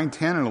chapter 9,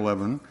 10, and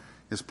 11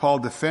 is Paul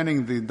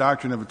defending the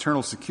doctrine of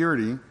eternal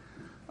security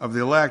of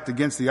the elect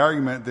against the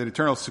argument that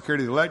eternal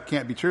security of the elect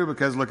can't be true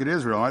because look at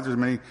Israel. Right?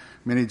 There's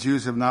many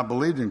Jews have not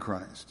believed in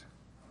Christ.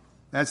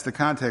 That's the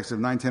context of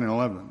 9, 10, and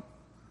 11.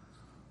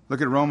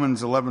 Look at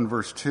Romans 11,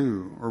 verse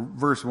 2, or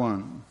verse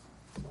 1.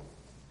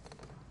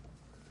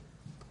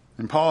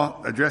 And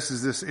Paul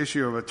addresses this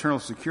issue of eternal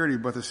security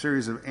with a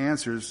series of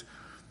answers.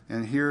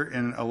 And here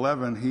in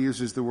 11, he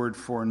uses the word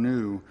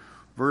foreknew.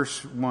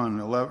 Verse 1,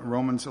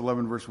 Romans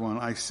 11, verse 1.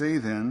 I say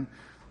then,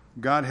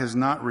 God has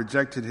not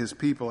rejected his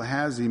people,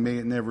 has he? May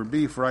it never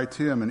be. For I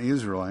too am an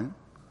Israelite,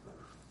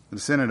 the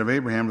descendant of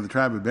Abraham of the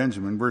tribe of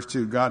Benjamin. Verse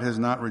 2, God has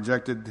not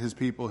rejected his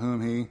people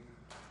whom he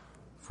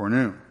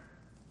foreknew.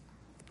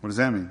 What does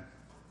that mean?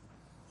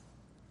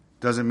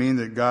 Does it mean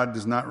that God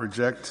does not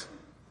reject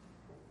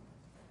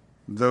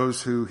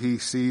those who he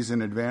sees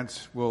in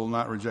advance will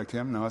not reject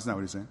him? No, that's not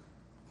what he's saying.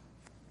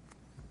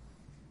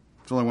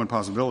 There's only one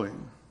possibility.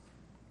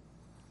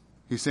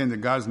 He's saying that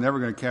God's never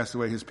going to cast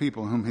away his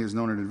people whom he has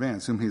known in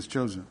advance, whom he has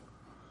chosen,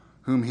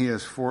 whom he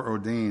has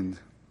foreordained.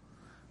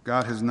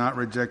 God has not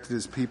rejected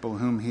his people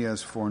whom he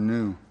has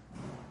foreknew,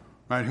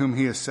 right? Whom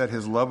he has set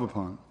his love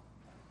upon.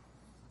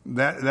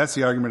 That's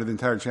the argument of the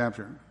entire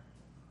chapter.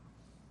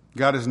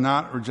 God has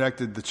not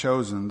rejected the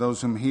chosen,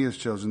 those whom he has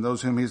chosen,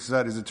 those whom he has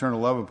set his eternal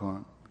love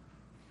upon.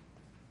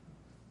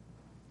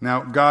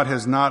 Now, God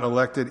has not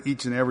elected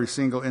each and every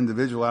single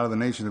individual out of the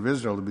nation of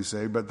Israel to be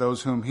saved, but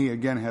those whom he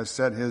again has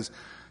set his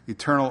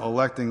eternal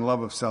electing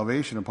love of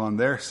salvation upon,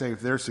 they're safe,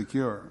 they're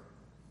secure.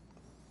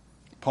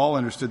 Paul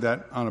understood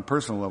that on a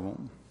personal level.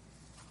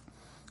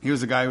 He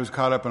was a guy who was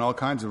caught up in all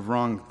kinds of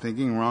wrong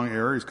thinking, wrong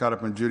error. He's caught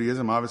up in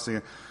Judaism, obviously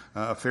a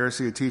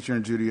Pharisee, a teacher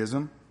in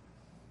Judaism.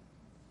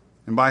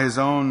 And by his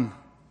own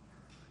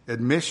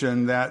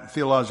admission, that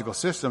theological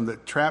system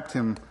that trapped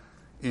him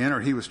in, or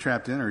he was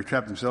trapped in, or he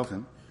trapped himself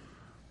in,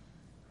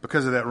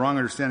 because of that wrong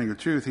understanding of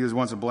truth, he was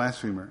once a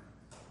blasphemer.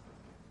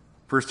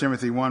 1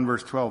 Timothy 1,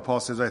 verse 12, Paul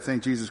says, I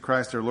thank Jesus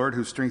Christ our Lord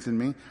who strengthened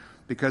me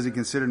because he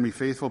considered me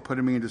faithful,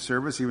 putting me into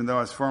service, even though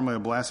I was formerly a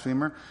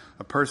blasphemer,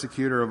 a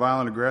persecutor, a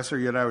violent aggressor.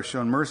 Yet I was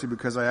shown mercy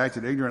because I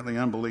acted ignorantly in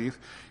unbelief,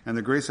 and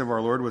the grace of our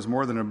Lord was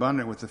more than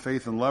abundant with the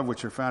faith and love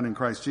which are found in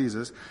Christ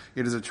Jesus.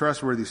 It is a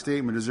trustworthy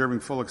statement,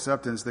 deserving full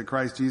acceptance, that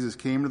Christ Jesus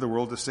came to the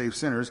world to save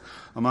sinners,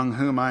 among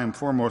whom I am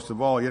foremost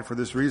of all. Yet for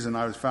this reason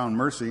I was found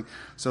mercy,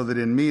 so that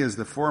in me as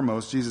the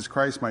foremost, Jesus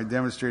Christ might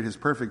demonstrate his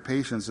perfect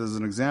patience as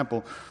an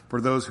example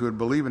for those who would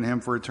believe in him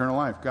for eternal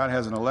life. God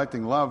has an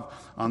electing love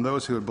on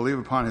those who would believe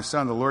upon his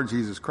Son, the Lord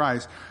Jesus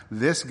Christ.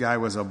 This guy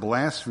was a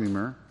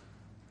blasphemer,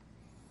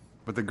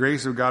 but the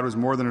grace of God was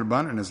more than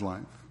abundant in his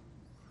life.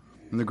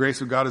 And the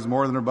grace of God is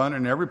more than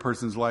abundant in every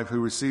person's life who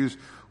receives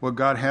what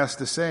God has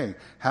to say.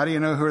 How do you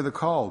know who are the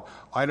called?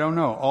 I don't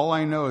know. All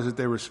I know is that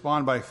they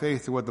respond by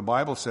faith to what the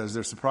Bible says.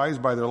 They're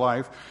surprised by their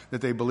life, that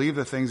they believe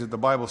the things that the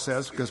Bible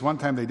says, because one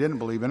time they didn't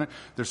believe in it.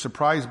 They're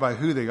surprised by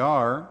who they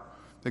are,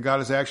 that God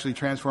has actually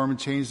transformed and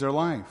changed their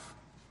life.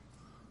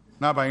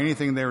 Not by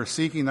anything they were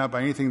seeking, not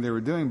by anything they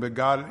were doing, but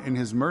God in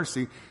his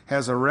mercy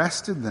has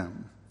arrested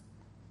them.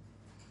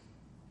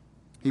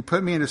 He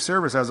put me into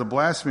service as a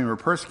blasphemer,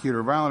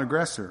 persecutor, violent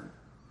aggressor.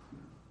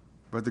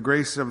 But the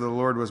grace of the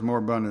Lord was more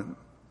abundant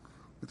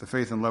with the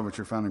faith and love which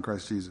are found in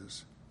Christ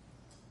Jesus.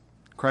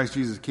 Christ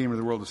Jesus came to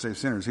the world to save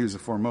sinners. He was the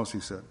foremost,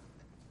 he said.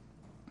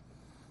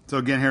 So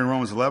again, here in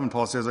Romans 11,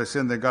 Paul says, I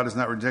said that God has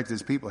not rejected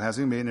his people. Has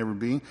he? May it never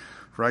be.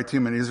 For I too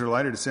am an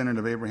Israelite, a descendant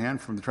of Abraham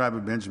from the tribe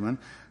of Benjamin.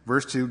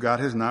 Verse 2,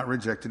 God has not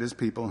rejected his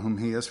people whom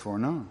he has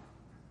foreknown.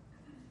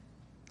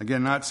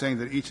 Again, not saying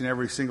that each and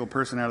every single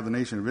person out of the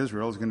nation of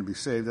Israel is going to be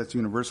saved. That's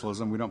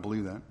universalism. We don't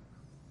believe that.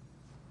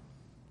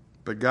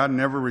 But God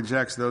never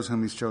rejects those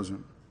whom he's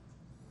chosen.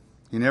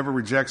 He never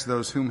rejects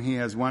those whom he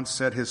has once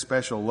set his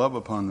special love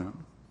upon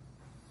them.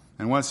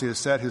 And once he has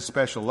set his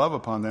special love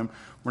upon them,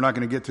 we're not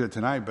going to get to it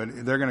tonight,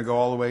 but they're going to go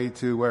all the way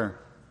to where?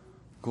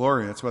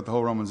 Glory. That's what the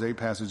whole Romans 8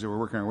 passage that we're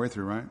working our way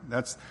through, right?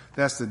 That's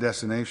the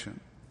destination.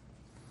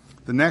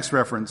 The next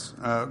reference,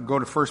 go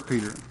to 1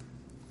 Peter.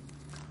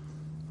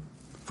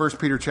 1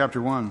 Peter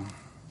chapter 1.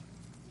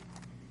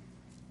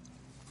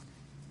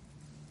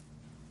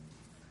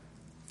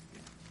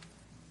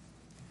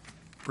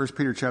 First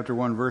Peter chapter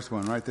 1, verse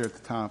 1, right there at the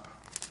top.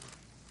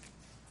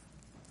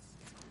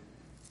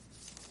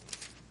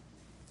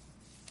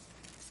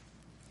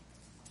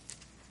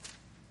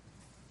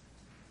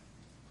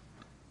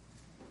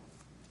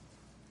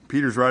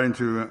 Peter's writing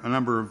to a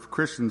number of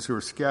Christians who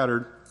are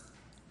scattered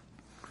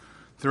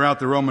throughout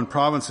the Roman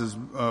provinces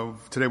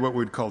of today what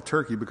we'd call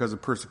Turkey because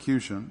of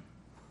persecution.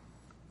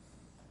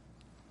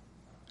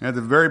 And at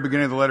the very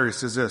beginning of the letter he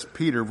says this,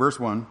 Peter, verse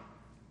 1,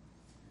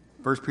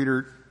 1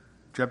 Peter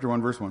chapter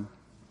 1, verse 1.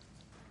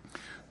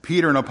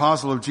 Peter, an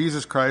apostle of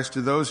Jesus Christ,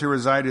 to those who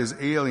reside as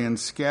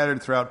aliens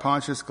scattered throughout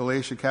Pontus,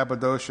 Galatia,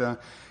 Cappadocia,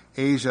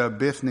 Asia,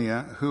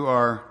 Bithynia, who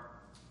are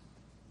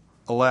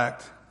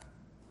elect,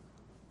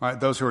 right?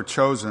 Those who are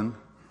chosen.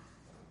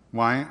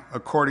 Why?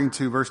 According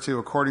to, verse 2,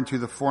 according to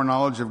the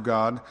foreknowledge of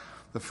God,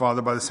 the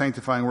Father, by the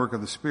sanctifying work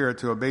of the Spirit,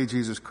 to obey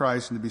Jesus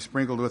Christ and to be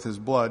sprinkled with his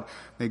blood,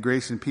 may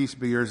grace and peace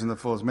be yours in the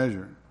fullest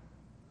measure.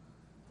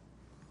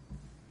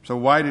 So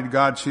why did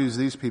God choose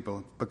these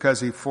people? Because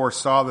he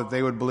foresaw that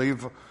they would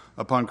believe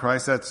upon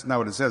Christ? That's not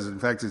what it says. In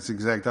fact, it's the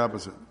exact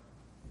opposite.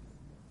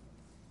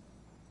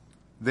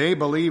 They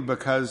believe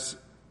because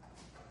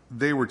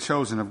they were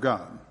chosen of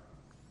God.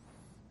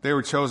 They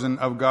were chosen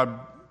of God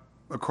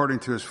according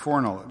to his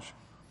foreknowledge,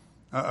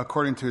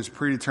 according to his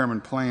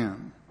predetermined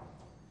plan.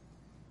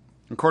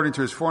 According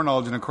to his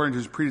foreknowledge and according to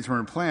his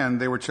predetermined plan,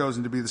 they were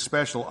chosen to be the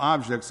special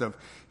objects of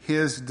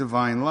his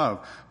divine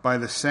love by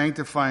the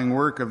sanctifying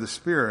work of the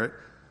Spirit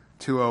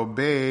to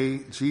obey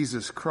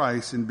Jesus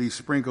Christ and be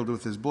sprinkled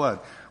with his blood.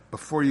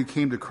 Before you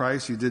came to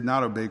Christ, you did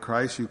not obey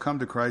Christ. You come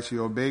to Christ,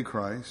 you obey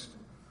Christ.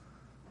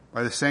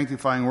 By the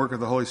sanctifying work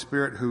of the Holy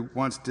Spirit, who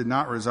once did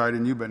not reside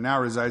in you, but now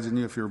resides in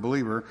you if you're a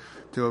believer,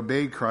 to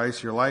obey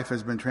Christ, your life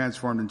has been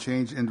transformed and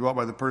changed, indwelt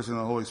by the person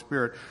of the Holy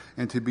Spirit,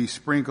 and to be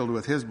sprinkled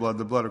with his blood.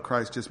 The blood of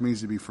Christ just means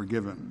to be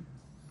forgiven,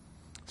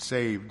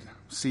 saved,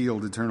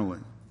 sealed eternally.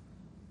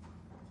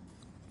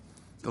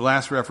 The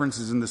last reference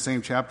is in the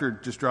same chapter.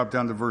 Just drop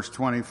down to verse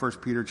 20, 1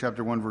 Peter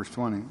chapter 1, verse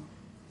 20.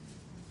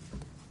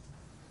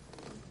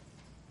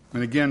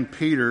 And again,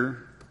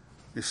 Peter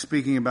is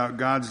speaking about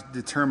God's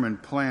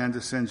determined plan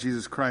to send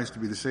Jesus Christ to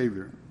be the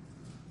Savior.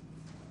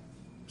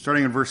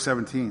 Starting in verse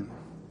 17.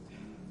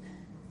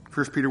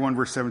 1 Peter 1,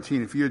 verse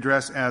 17. If you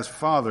address as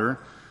Father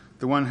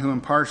the one who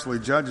impartially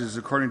judges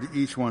according to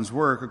each one's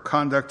work,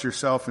 conduct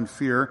yourself in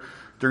fear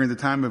during the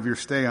time of your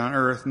stay on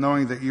earth,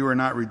 knowing that you are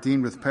not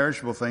redeemed with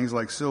perishable things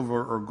like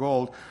silver or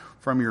gold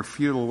from your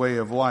futile way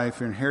of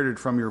life inherited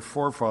from your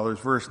forefathers.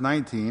 Verse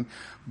 19,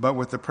 but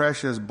with the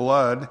precious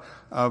blood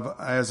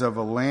as of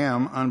a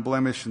lamb,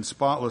 unblemished and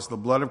spotless, the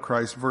blood of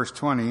Christ. Verse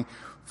 20,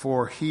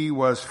 for he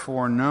was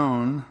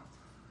foreknown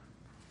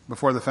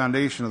before the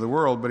foundation of the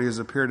world, but he has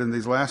appeared in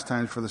these last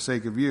times for the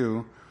sake of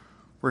you.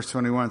 Verse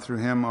 21, through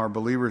him are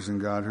believers in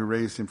God, who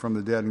raised him from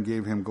the dead and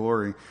gave him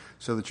glory,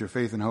 so that your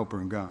faith and hope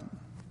are in God.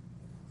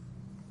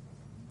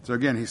 So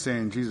again, he's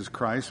saying Jesus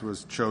Christ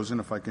was chosen,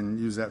 if I can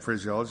use that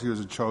phraseology. He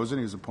was chosen,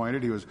 he was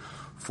appointed, he was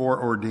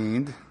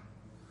foreordained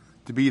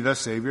to be the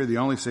Savior, the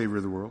only Savior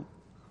of the world,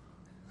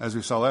 as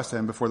we saw last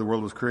time, before the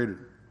world was created,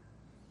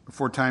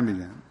 before time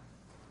began.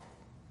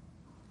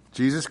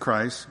 Jesus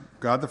Christ,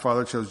 God the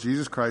Father, chose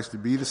Jesus Christ to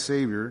be the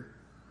Savior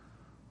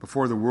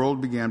before the world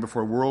began,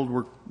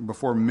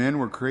 before men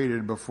were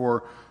created,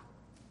 before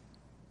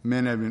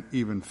men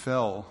even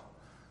fell.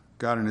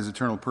 God in his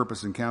eternal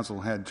purpose and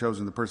counsel had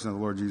chosen the person of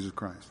the Lord Jesus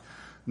Christ.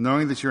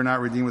 Knowing that you are not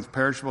redeemed with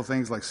perishable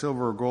things like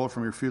silver or gold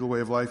from your futile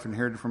way of life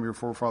inherited from your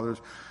forefathers,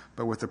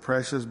 but with the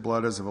precious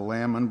blood as of a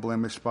lamb,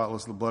 unblemished,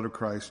 spotless, the blood of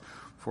Christ.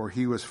 For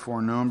he was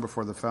foreknown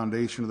before the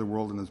foundation of the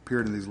world and has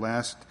appeared in these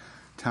last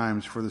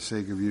times for the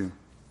sake of you,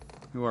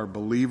 who are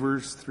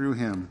believers through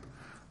him,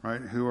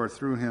 right? Who are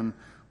through him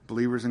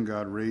believers in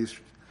God,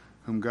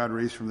 whom God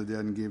raised from the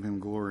dead and gave him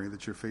glory,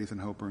 that your faith and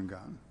hope are in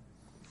God.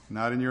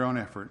 Not in your own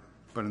effort,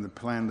 but in the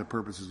plan and the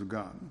purposes of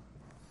God.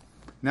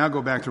 Now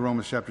go back to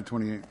Romans chapter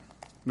 28,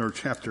 or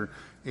chapter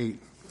 8,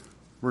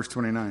 verse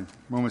 29.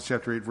 Romans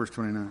chapter 8, verse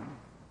 29.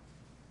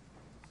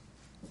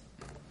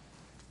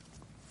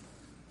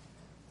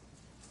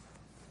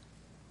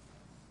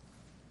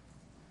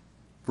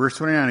 Verse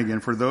 29 again,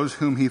 for those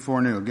whom he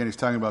foreknew. Again, he's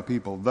talking about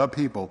people,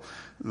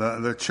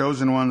 the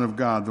chosen one of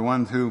God, the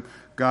one who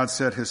God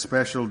set his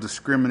special,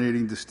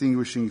 discriminating,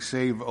 distinguishing,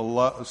 saving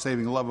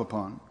love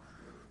upon.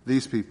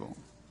 These people.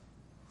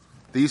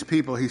 These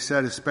people he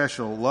set his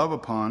special love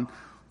upon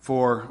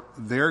for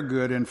their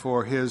good and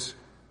for his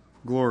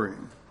glory.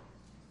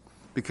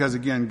 Because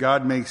again,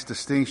 God makes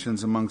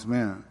distinctions amongst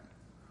men.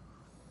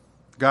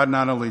 God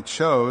not only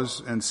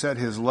chose and set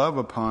his love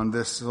upon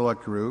this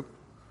select group,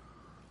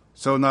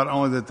 so not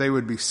only that they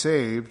would be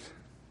saved,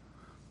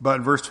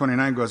 but verse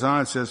 29 goes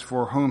on, it says,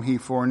 for whom he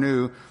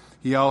foreknew,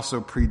 he also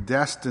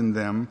predestined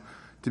them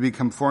to be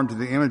conformed to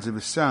the image of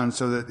his Son,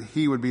 so that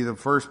he would be the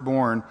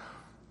firstborn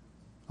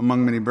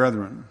among many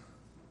brethren.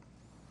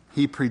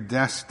 He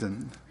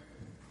predestined.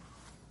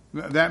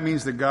 That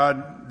means that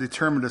God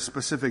determined a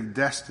specific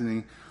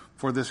destiny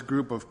for this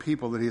group of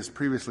people that he has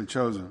previously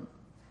chosen.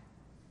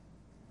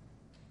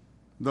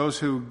 Those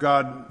whom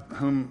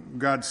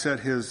God set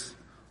his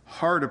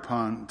heart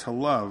upon to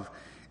love,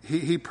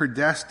 he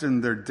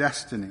predestined their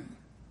destiny.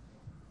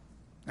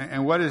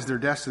 And what is their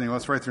destiny? Well,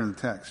 it's right there in the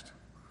text.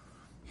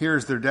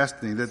 Here's their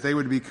destiny, that they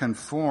would be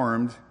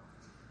conformed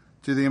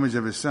to the image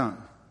of his Son.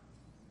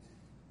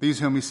 These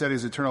whom he set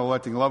his eternal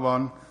electing love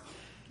on,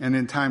 and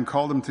in time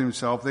called them to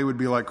himself, they would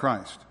be like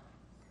Christ.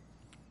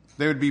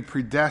 They would be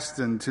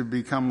predestined to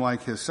become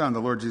like his Son, the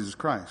Lord Jesus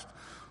Christ.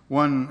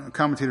 One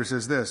commentator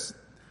says this.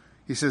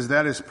 He says,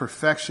 that is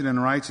perfection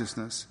and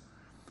righteousness,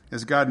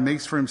 as God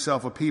makes for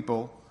himself a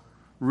people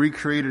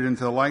recreated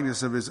into the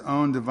likeness of his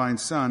own divine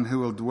Son, who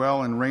will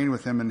dwell and reign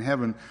with him in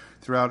heaven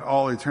throughout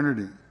all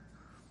eternity.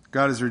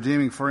 God is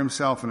redeeming for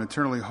himself an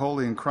eternally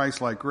holy and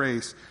Christ-like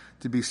race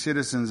to be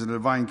citizens of the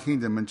divine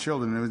kingdom and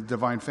children of his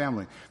divine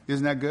family.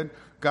 Isn't that good?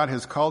 God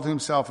has called to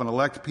himself an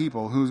elect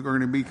people who are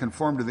going to be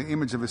conformed to the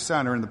image of his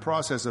Son, or in the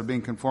process of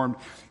being conformed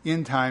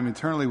in time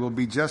eternally will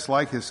be just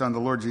like his Son, the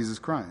Lord Jesus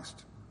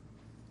Christ.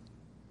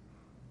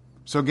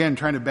 So again,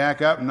 trying to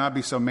back up and not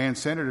be so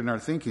man-centered in our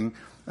thinking,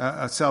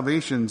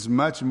 salvation's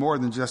much more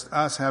than just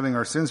us having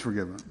our sins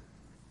forgiven.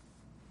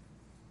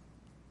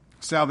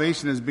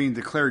 Salvation is being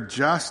declared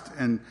just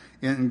and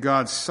in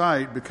God's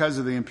sight because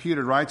of the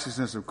imputed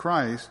righteousness of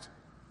Christ.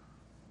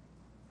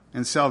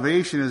 And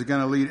salvation is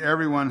going to lead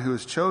everyone who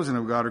is chosen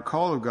of God or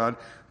called of God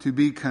to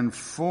be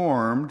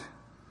conformed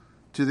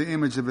to the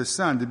image of his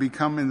Son, to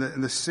become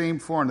in the same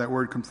form, that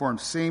word conform,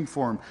 same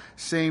form,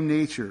 same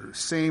nature,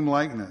 same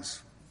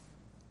likeness,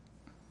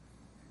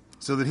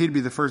 so that he'd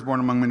be the firstborn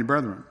among many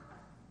brethren.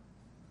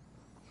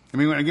 I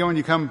mean, again, when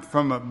you come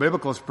from a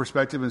biblical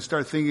perspective and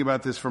start thinking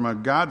about this from a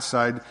God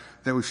side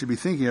that we should be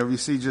thinking of, you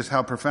see just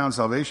how profound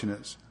salvation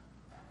is.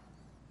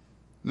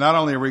 Not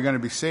only are we going to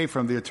be saved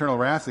from the eternal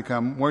wrath to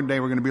come, one day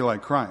we're going to be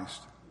like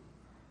Christ.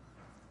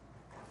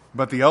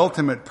 But the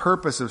ultimate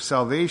purpose of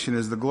salvation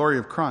is the glory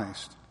of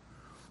Christ,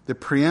 the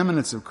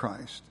preeminence of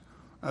Christ,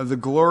 the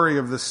glory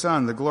of the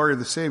Son, the glory of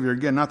the Savior.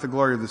 Again, not the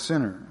glory of the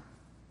sinner.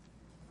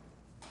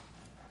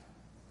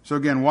 So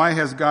again, why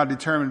has God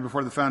determined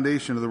before the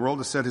foundation of the world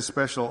to set his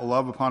special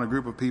love upon a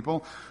group of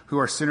people who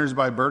are sinners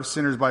by birth,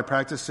 sinners by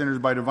practice, sinners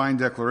by divine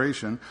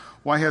declaration?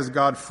 Why has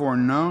God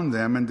foreknown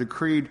them and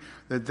decreed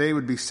that they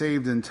would be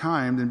saved in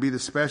time and be the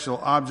special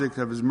object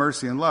of his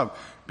mercy and love?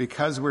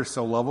 Because we're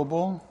so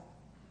lovable?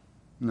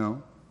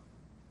 No.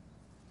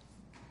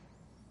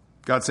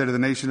 God said to the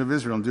nation of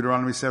Israel in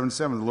Deuteronomy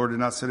 7:7, the Lord did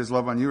not set his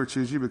love on you or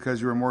choose you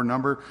because you were more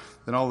number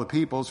than all the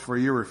peoples, for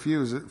you were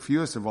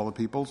fewest of all the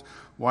peoples.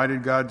 Why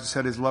did God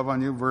set his love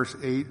on you? Verse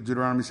 8,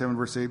 Deuteronomy 7,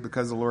 verse 8,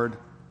 because the Lord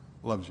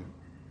loves you.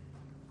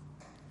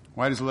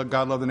 Why does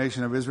God love the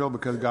nation of Israel?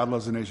 Because God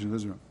loves the nation of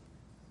Israel.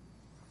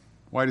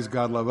 Why does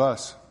God love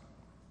us?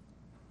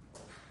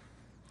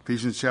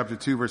 Ephesians chapter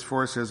 2, verse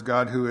 4 says,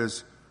 God who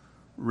is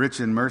rich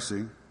in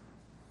mercy,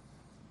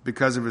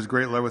 because of his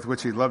great love with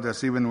which he loved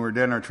us, even when we were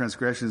dead in our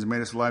transgressions,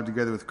 made us alive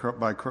together with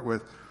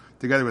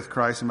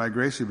Christ, and by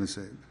grace you've been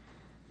saved.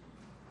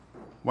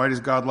 Why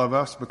does God love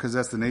us? Because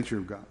that's the nature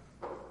of God.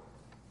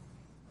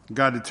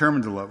 God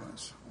determined to love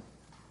us.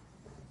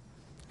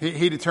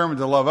 He determined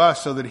to love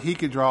us so that he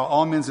could draw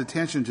all men's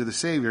attention to the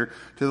Savior,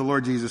 to the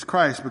Lord Jesus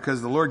Christ,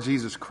 because the Lord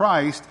Jesus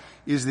Christ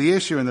is the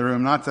issue in the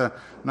room, not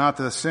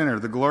the sinner.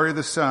 The glory of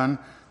the Son,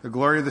 the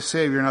glory of the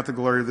Savior, not the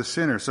glory of the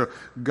sinner. So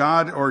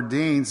God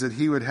ordains that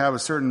he would have a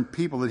certain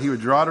people that he would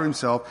draw to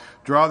himself,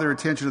 draw their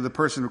attention to the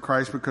person of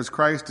Christ, because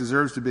Christ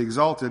deserves to be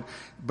exalted,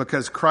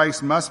 because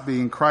Christ must be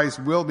and Christ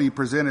will be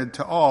presented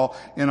to all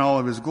in all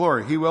of his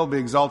glory. He will be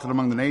exalted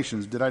among the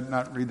nations. Did I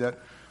not read that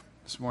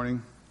this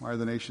morning? Why are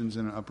the nations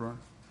in an uproar?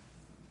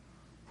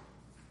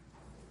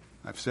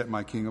 I've set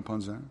my king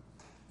upon Zion.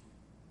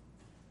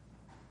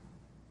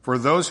 For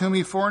those whom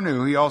he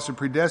foreknew, he also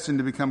predestined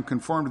to become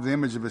conformed to the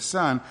image of his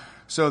Son,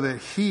 so that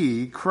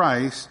he,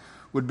 Christ,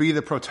 would be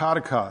the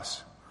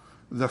prototokos,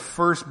 the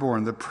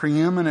firstborn, the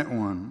preeminent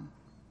one.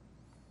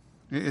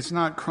 It's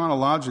not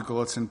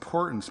chronological, it's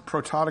importance.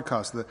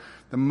 Prototokos,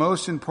 the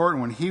most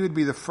important one. He would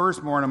be the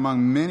firstborn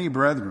among many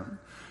brethren.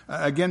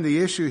 Again, the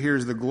issue here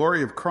is the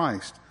glory of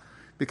Christ,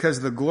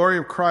 because the glory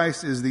of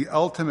Christ is the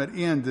ultimate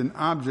end and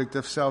object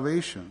of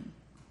salvation.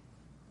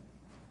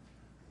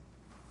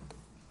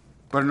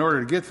 But in order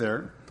to get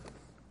there,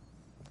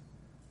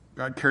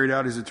 God carried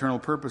out his eternal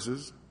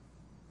purposes.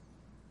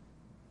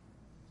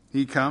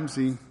 He comes,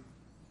 he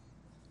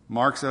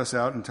marks us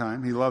out in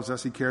time. He loves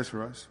us, he cares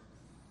for us.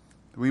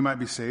 That we might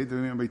be saved, that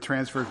we might be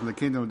transferred from the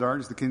kingdom of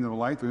darkness to the kingdom of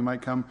light, that we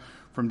might come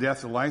from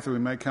death to life, that we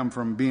might come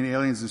from being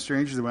aliens and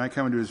strangers, that we might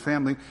come into his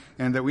family,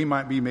 and that we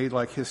might be made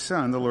like his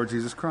Son, the Lord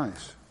Jesus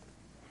Christ.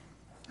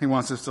 He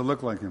wants us to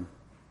look like him.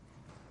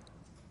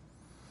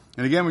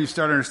 And again, when you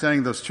start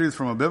understanding those truths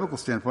from a biblical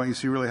standpoint, you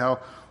see really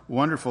how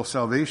wonderful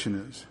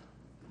salvation is.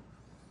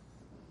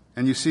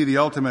 And you see the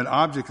ultimate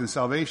object in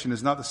salvation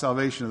is not the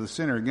salvation of the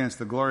sinner. Again, it's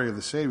the glory of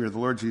the Savior, the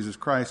Lord Jesus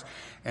Christ.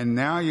 And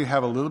now you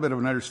have a little bit of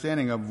an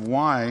understanding of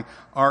why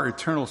our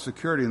eternal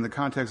security in the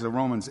context of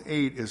Romans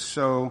 8 is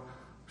so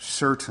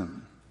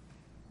certain.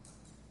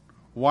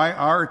 Why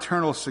our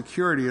eternal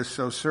security is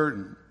so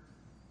certain.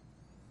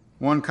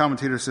 One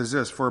commentator says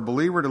this: for a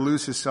believer to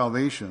lose his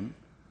salvation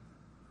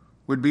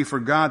would be for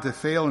God to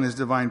fail in his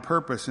divine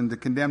purpose and to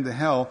condemn to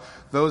hell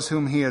those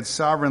whom he had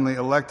sovereignly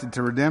elected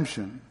to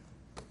redemption.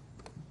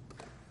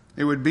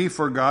 It would be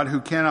for God, who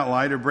cannot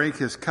lie, to break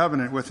his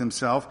covenant with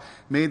himself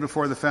made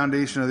before the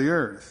foundation of the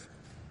earth.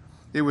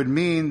 It would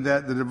mean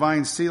that the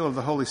divine seal of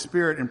the Holy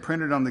Spirit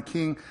imprinted on the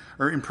King,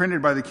 or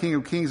imprinted by the King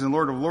of Kings and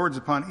Lord of Lords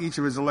upon each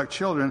of his elect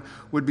children,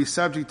 would be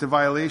subject to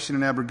violation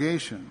and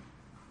abrogation,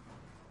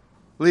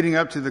 leading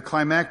up to the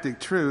climactic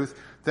truth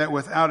that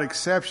without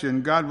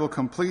exception, God will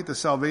complete the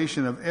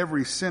salvation of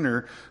every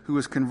sinner who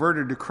is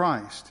converted to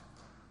Christ.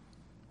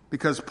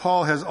 Because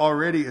Paul has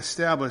already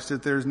established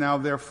that there is now,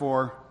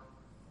 therefore,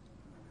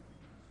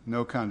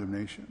 no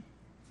condemnation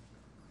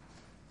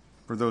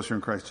for those who are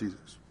in Christ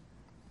Jesus.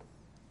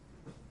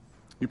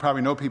 You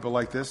probably know people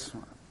like this,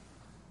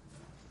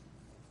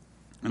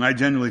 and I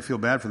genuinely feel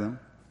bad for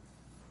them.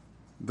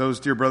 Those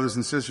dear brothers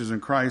and sisters in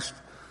Christ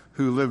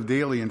who live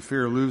daily in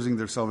fear of losing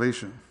their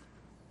salvation.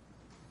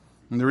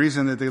 And the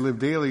reason that they live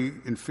daily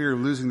in fear of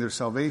losing their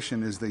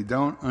salvation is they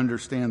don't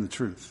understand the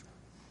truth.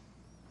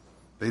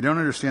 They don't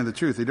understand the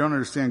truth. They don't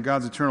understand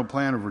God's eternal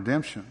plan of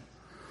redemption.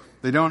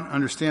 They don't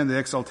understand the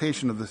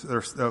exaltation of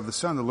the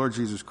Son, the Lord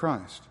Jesus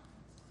Christ.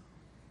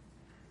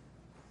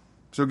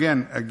 So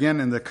again,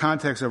 in the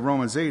context of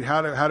Romans 8,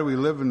 how do we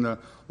live in the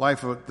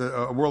life of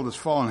a world that's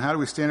fallen? How do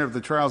we stand up to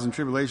the trials and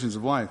tribulations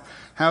of life?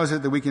 How is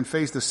it that we can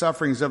face the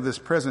sufferings of this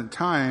present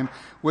time,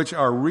 which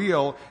are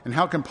real? And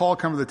how can Paul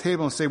come to the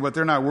table and say, but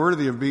they're not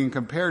worthy of being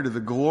compared to the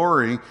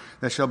glory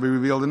that shall be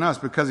revealed in us?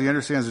 Because he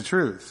understands the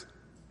truth.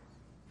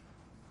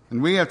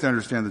 And we have to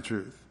understand the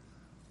truth.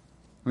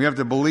 We have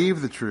to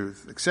believe the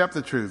truth, accept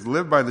the truth,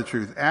 live by the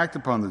truth, act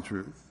upon the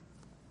truth.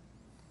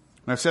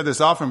 And I've said this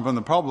often from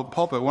the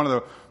pulpit. One of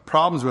the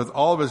problems with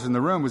all of us in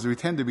the room is we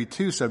tend to be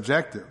too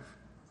subjective.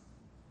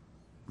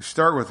 We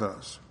start with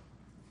us.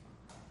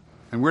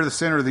 And we're the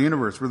center of the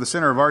universe. We're the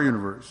center of our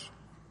universe.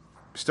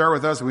 We start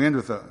with us, we end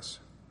with us.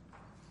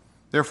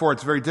 Therefore,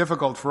 it's very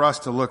difficult for us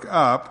to look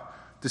up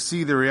to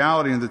see the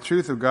reality and the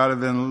truth of God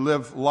and then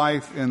live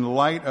life in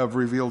light of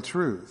revealed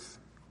truth.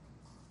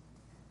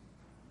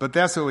 But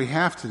that's what we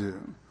have to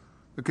do,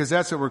 because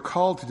that's what we're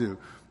called to do.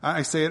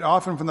 I say it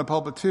often from the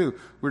pulpit too.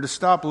 We're to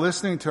stop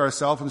listening to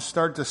ourselves and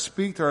start to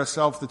speak to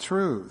ourselves the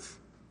truth.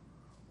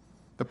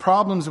 The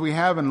problems we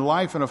have in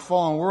life in a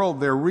fallen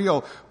world, they're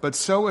real, but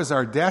so is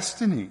our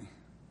destiny.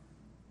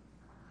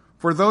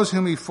 For those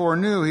whom he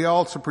foreknew, he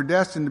also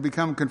predestined to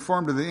become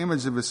conformed to the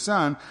image of his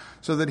Son,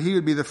 so that he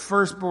would be the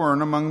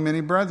firstborn among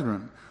many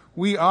brethren.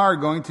 We are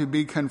going to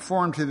be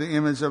conformed to the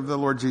image of the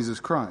Lord Jesus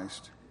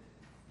Christ.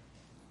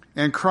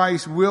 And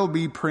Christ will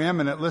be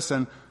preeminent,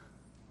 listen,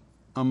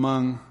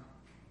 among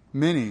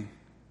many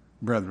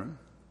brethren.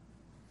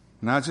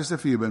 Not just a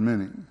few, but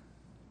many.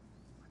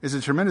 is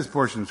a tremendous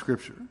portion of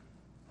Scripture.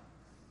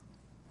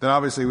 That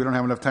obviously we don't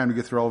have enough time to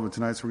get through all of it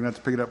tonight, so we're going to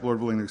have to pick it up, Lord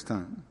willing, next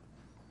time.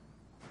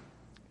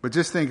 But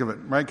just think of it,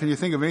 right? Can you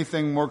think of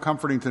anything more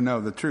comforting to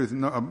know, the truth,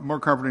 more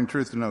comforting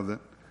truth to know that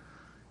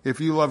if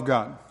you love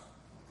God,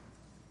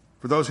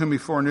 for those whom he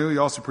foreknew, he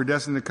also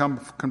predestined to come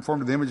conform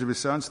to the image of his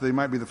Son, so that he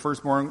might be the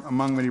firstborn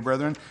among many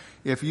brethren.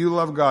 If you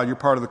love God, you're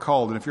part of the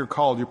called. And if you're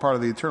called, you're part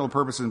of the eternal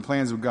purposes and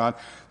plans of God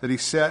that he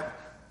set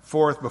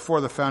forth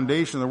before the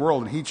foundation of the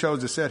world. And he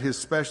chose to set his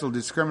special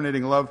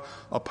discriminating love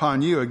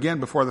upon you, again,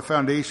 before the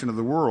foundation of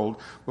the world.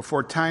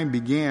 Before time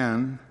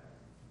began,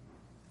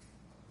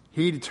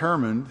 he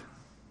determined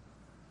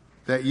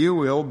that you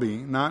will be,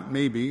 not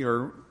maybe,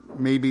 or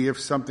maybe if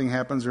something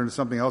happens or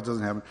something else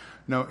doesn't happen.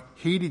 No,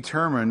 he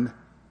determined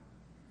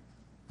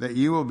that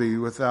you will be,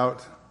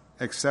 without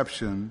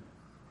exception,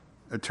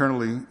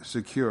 eternally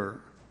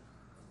secure.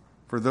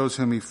 For those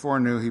whom he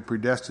foreknew, he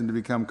predestined to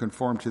become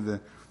conformed to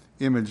the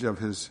image of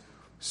his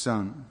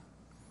Son.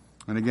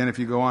 And again, if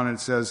you go on, it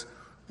says,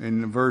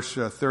 in verse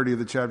 30 of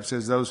the chapter, it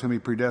says, those whom he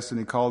predestined,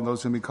 he called.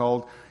 Those whom he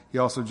called, he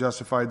also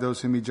justified.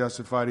 Those whom he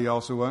justified, he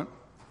also what?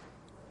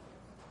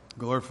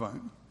 Glorified.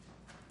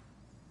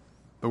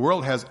 The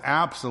world has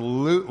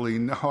absolutely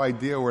no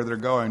idea where they're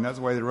going. That's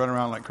why they run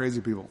around like crazy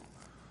people.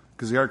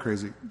 Because they are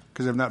crazy.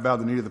 Because they have not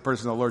bowed the knee to the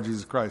person of the Lord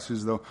Jesus Christ,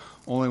 who's the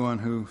only one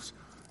who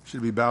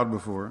should be bowed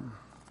before.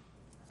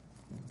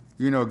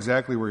 You know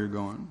exactly where you're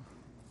going.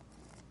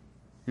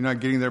 You're not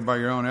getting there by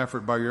your own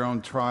effort, by your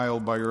own trial,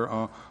 by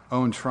your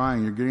own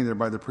trying. You're getting there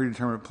by the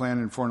predetermined plan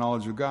and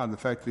foreknowledge of God. The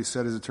fact that he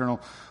set his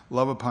eternal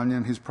love upon you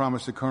and he's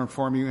promised to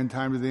conform you in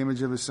time to the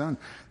image of his Son.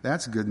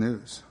 That's good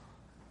news.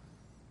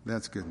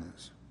 That's good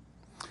news.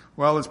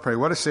 Well, let's pray.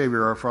 What a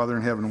Savior, our Father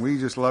in heaven. We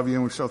just love you,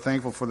 and we're so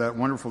thankful for that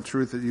wonderful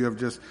truth that you have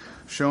just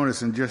shown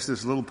us in just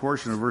this little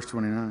portion of verse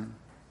 29.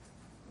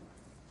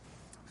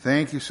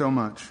 Thank you so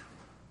much.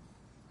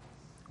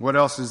 What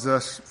else is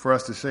thus for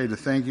us to say? To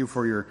thank you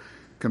for your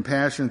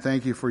compassion.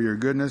 Thank you for your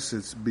goodness.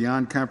 It's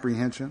beyond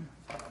comprehension.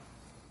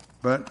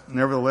 But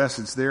nevertheless,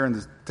 it's there in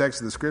the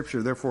text of the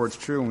Scripture. Therefore, it's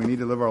true, and we need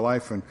to live our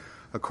life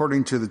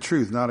according to the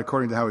truth, not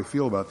according to how we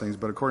feel about things,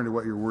 but according to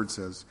what your word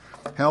says.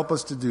 Help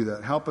us to do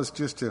that. Help us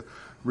just to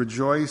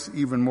rejoice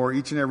even more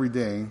each and every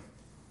day,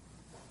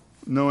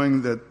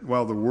 knowing that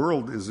while the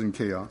world is in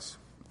chaos,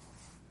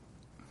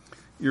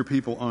 your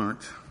people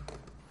aren't,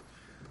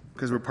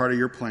 because we're part of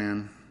your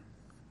plan,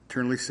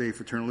 eternally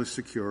safe, eternally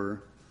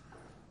secure,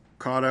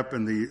 caught up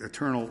in the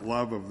eternal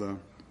love of the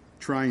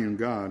triune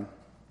God,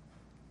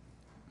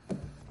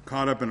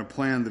 caught up in a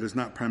plan that is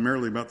not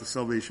primarily about the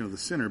salvation of the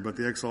sinner, but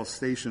the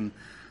exaltation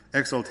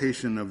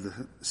of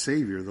the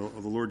Savior,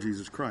 of the Lord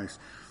Jesus Christ.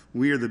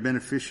 We are the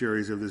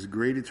beneficiaries of this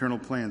great eternal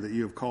plan that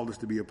you have called us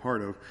to be a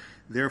part of.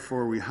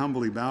 Therefore, we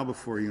humbly bow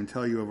before you and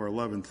tell you of our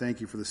love and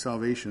thank you for the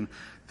salvation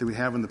that we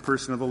have in the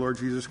person of the Lord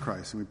Jesus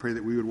Christ. And we pray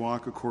that we would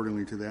walk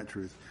accordingly to that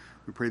truth.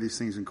 We pray these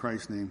things in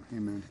Christ's name.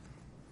 Amen.